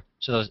over.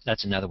 So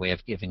that's another way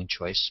of giving a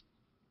choice.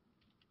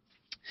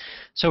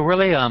 So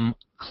really,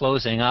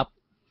 closing up,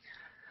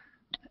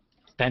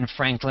 Ben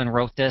Franklin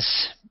wrote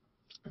this.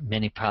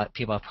 Many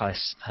people have probably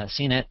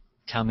seen it.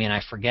 Tell me and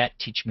I forget,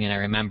 teach me and I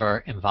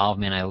remember, involve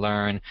me and I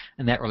learn.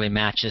 And that really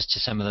matches to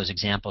some of those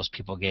examples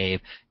people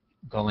gave,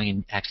 going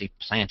and actually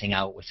planting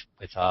out with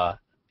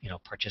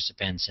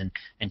participants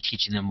and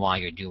teaching them while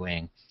you're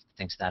doing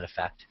things to that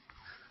effect.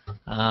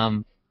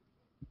 And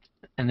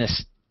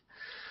this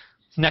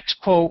next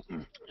quote,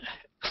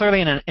 clearly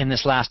in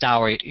this last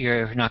hour,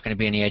 you're not going to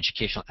be any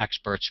educational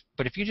experts,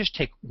 but if you just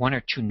take one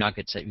or two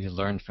nuggets that you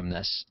learned from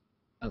this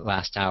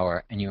last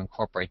hour and you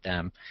incorporate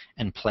them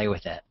and play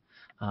with it,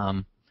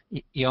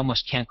 you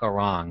almost can't go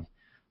wrong.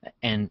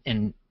 And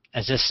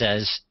as this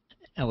says,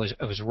 I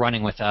was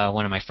running with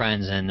one of my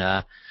friends,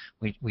 and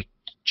we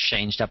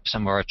changed up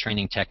some of our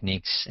training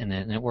techniques, and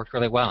it worked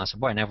really well. I said,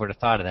 boy, I never would have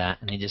thought of that.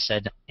 And he just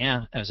said,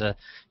 yeah, it was a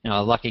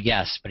lucky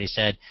guess. But he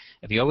said,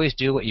 if you always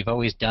do what you've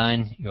always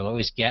done, you'll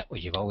always get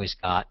what you've always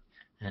got.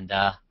 And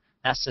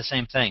that's the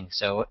same thing.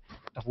 So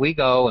if we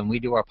go and we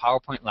do our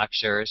PowerPoint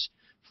lectures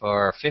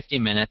for 50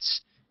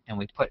 minutes, and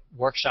we put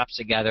workshops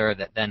together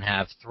that then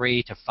have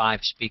 3 to 5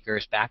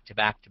 speakers back to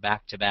back to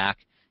back to back,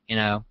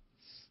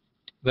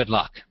 good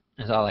luck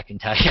is all I can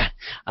tell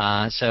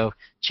you. So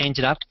change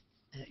it up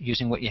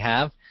using what you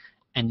have.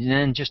 And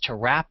then just to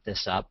wrap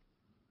this up,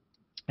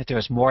 if there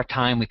was more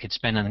time we could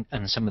spend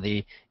on some of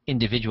the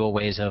individual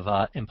ways of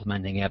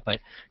implementing it, but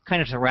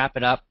kind of to wrap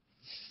it up,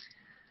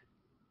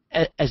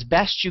 as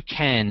best you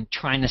can,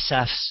 try and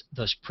assess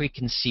those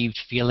preconceived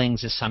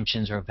feelings,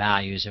 assumptions, or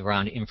values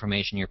around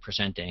information you're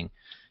presenting,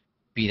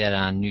 be that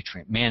on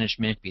nutrient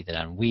management, be that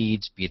on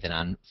weeds, be that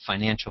on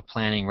financial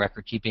planning,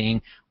 record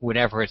keeping,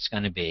 whatever it's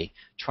going to be.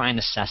 Try and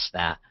assess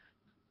that,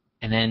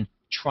 and then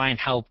try and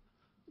help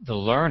the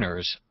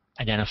learners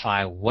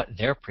identify what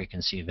their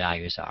preconceived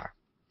values are,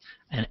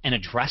 and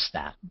address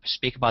that.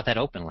 Speak about that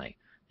openly.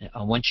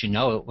 Once you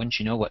know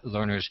what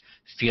learners'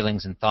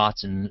 feelings and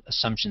thoughts and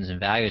assumptions and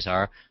values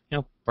are,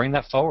 bring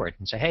that forward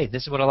and say, hey,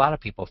 this is what a lot of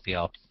people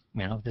feel.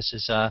 This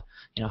is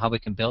how we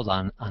can build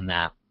on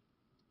that.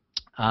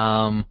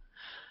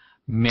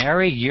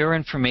 Marry your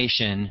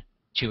information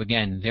to,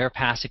 again, their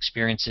past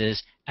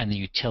experiences and the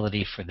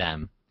utility for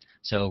them.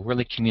 So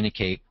really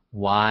communicate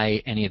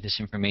why any of this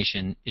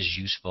information is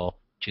useful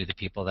to the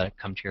people that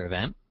come to your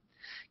event.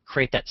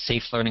 Create that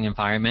safe learning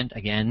environment.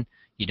 Again,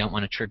 you don't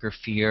want to trigger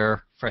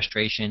fear,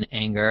 frustration,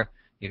 anger.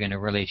 You're going to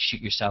really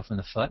shoot yourself in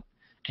the foot,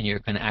 and you're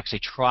going to actually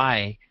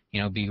try,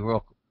 be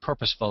real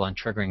purposeful on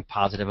triggering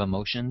positive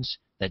emotions,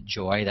 that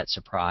joy, that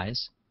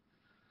surprise.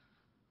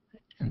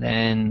 And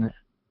then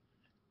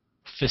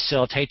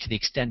facilitate to the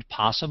extent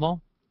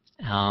possible,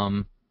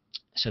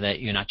 so that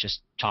you're not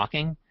just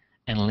talking,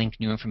 and link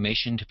new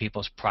information to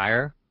people's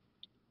prior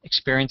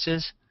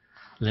experiences.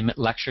 Limit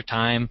lecture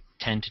time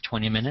 10 to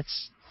 20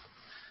 minutes.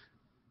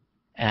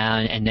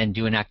 And then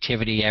do an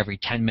activity every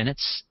 10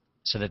 minutes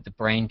so that the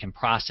brain can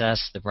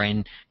process, the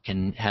brain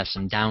can have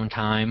some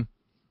downtime.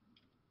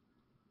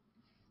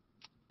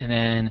 And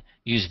then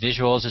use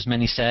visuals, as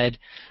many said,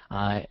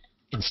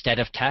 instead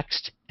of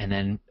text, and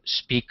then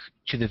speak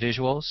to the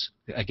visuals.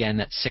 Again,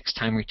 that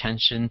 6-time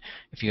retention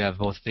if you have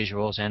both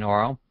visuals and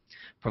oral.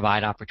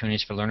 Provide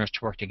opportunities for learners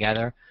to work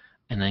together,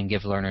 and then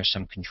give learners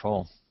some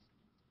control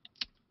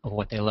of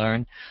what they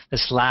learn.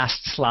 This last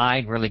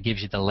slide really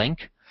gives you the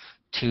link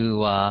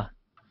to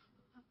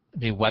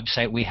the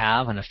website we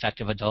have on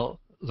effective adult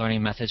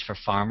learning methods for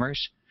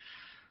farmers.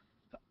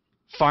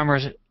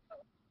 Farmers,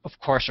 of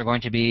course, are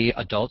going to be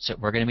adults that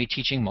we're going to be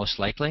teaching most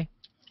likely,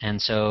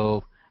 and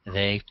so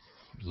they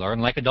learn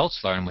like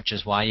adults learn, which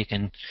is why you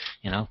can,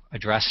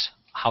 address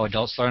how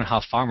adults learn and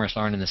how farmers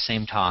learn in the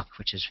same talk,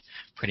 which is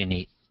pretty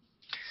neat.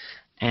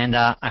 And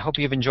I hope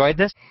you've enjoyed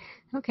this.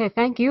 Okay,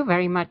 thank you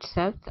very much,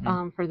 Seth,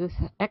 for this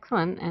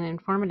excellent and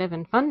informative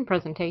and fun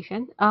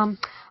presentation. I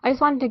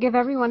just wanted to give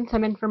everyone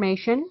some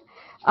information.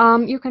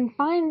 You can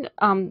find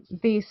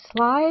these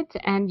slides,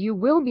 and you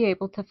will be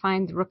able to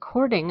find the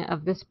recording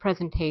of this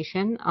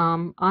presentation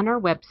on our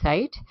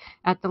website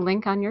at the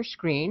link on your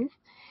screen.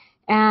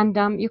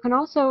 And you can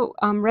also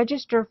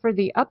register for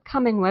the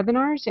upcoming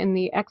webinars in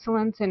the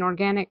Excellence in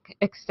Organic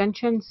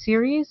Extension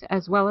series,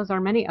 as well as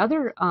our many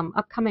other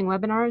upcoming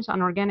webinars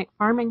on organic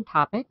farming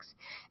topics,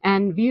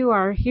 and view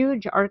our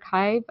huge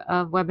archive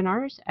of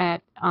webinars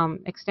at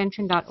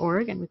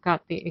extension.org, and we've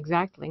got the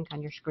exact link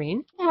on your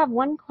screen. I have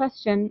one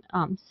question,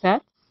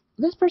 Seth.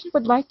 This person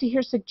would like to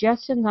hear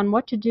suggestions on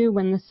what to do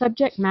when the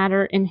subject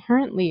matter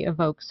inherently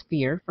evokes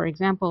fear. For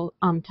example,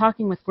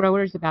 talking with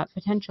growers about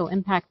potential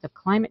impacts of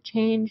climate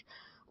change,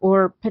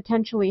 or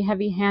potentially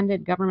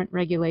heavy-handed government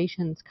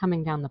regulations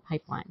coming down the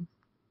pipeline?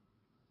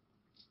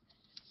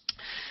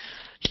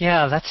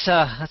 Yeah, that's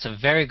a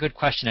very good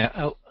question.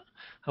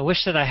 I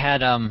wish that I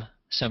had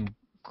some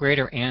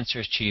greater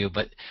answers to you,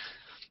 but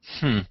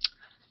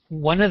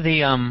one of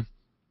the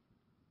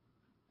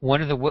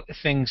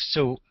things.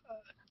 So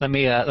let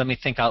me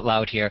think out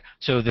loud here.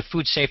 So the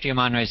Food Safety and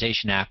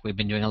Modernization Act, we've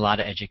been doing a lot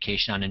of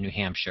education on in New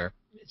Hampshire.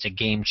 It's a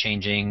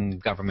game-changing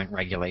government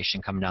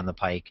regulation coming down the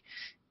pike.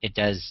 It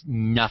does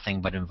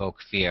nothing but invoke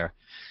fear.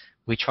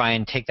 We try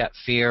and take that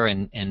fear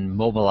and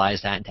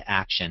mobilize that into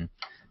action,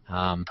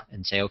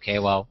 and say, okay,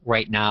 well,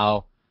 right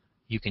now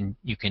you can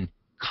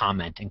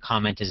comment, and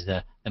comment is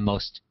the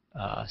most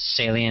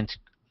salient,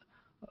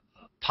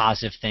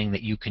 positive thing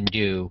that you can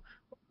do,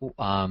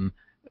 and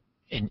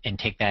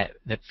take that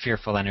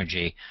fearful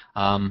energy.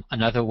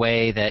 Another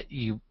way that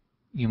you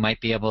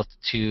might be able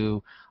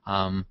to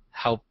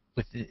help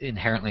with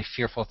inherently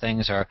fearful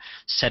things are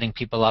setting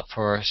people up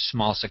for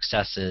small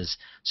successes.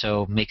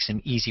 So make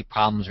some easy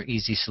problems or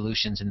easy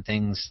solutions and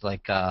things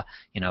like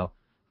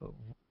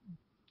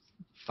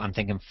I'm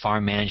thinking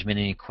farm management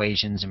and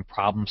equations and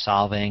problem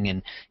solving,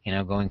 and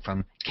going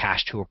from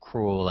cash to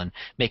accrual, and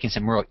making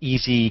some real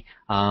easy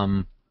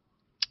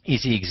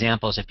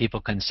examples that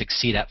people can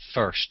succeed at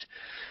first.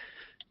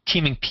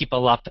 Teaming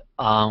people up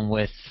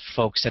with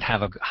folks that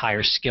have a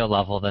higher skill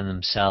level than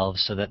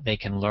themselves so that they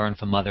can learn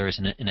from others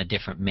in a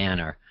different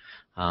manner.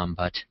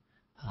 But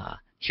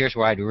here's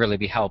where I'd really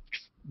be helped.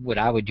 What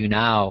I would do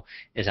now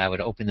is I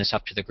would open this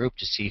up to the group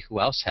to see who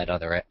else had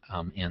other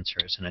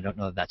answers, and I don't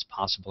know if that's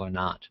possible or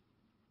not.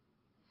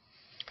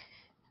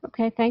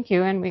 Okay, thank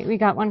you. And we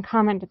got one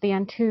comment at the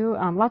end, too.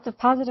 Lots of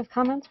positive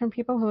comments from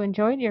people who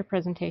enjoyed your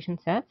presentation,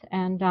 Seth.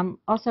 And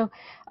also,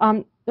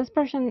 this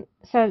person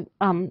said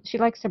she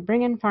likes to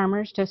bring in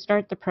farmers to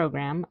start the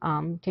program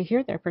to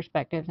hear their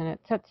perspectives, and it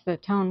sets the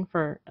tone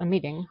for a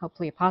meeting,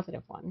 hopefully a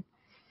positive one.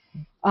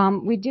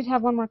 We did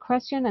have one more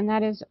question, and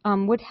that is,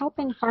 would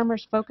helping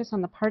farmers focus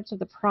on the parts of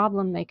the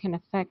problem they can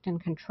affect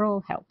and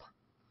control help?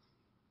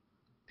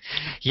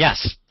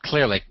 Yes,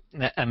 clearly.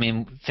 I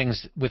mean,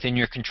 things within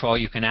your control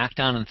you can act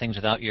on, and things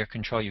without your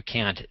control you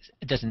can't.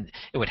 It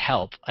would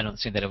help. I don't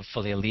think that it would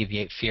fully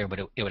alleviate fear, but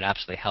it would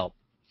absolutely help.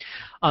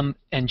 And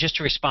just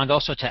to respond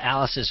also to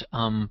Alice's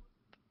comment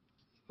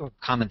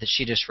that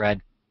she just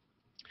read,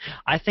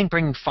 I think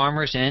bringing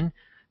farmers in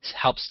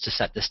helps to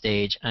set the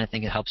stage, and I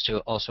think it helps to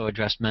also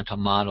address mental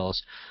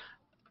models.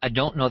 I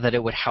don't know that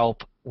it would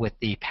help with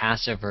the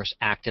passive versus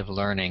active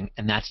learning,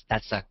 and that's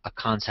a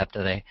concept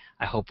that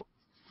I hope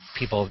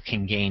people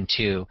can gain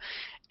too.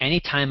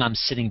 Anytime I'm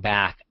sitting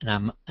back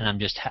and I'm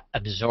just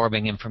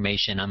absorbing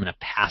information, I'm in a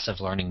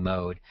passive learning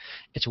mode.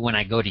 It's when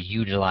I go to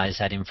utilize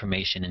that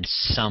information in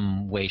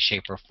some way,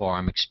 shape, or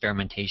form,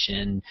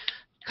 experimentation,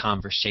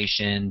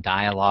 conversation,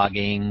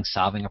 dialoguing,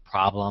 solving a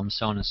problem,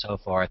 so on and so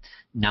forth.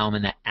 Now I'm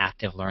in that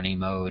active learning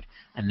mode,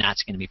 and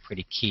that's going to be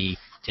pretty key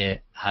to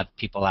have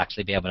people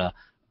actually be able to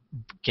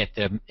get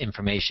the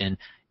information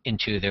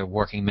into their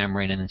working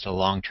memory and into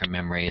long-term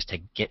memory, is to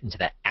get into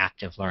that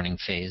active learning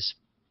phase.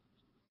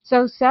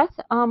 So Seth,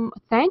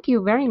 thank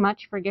you very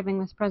much for giving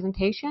this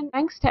presentation.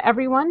 Thanks to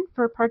everyone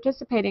for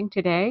participating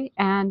today,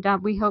 and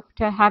we hope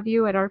to have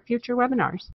you at our future webinars.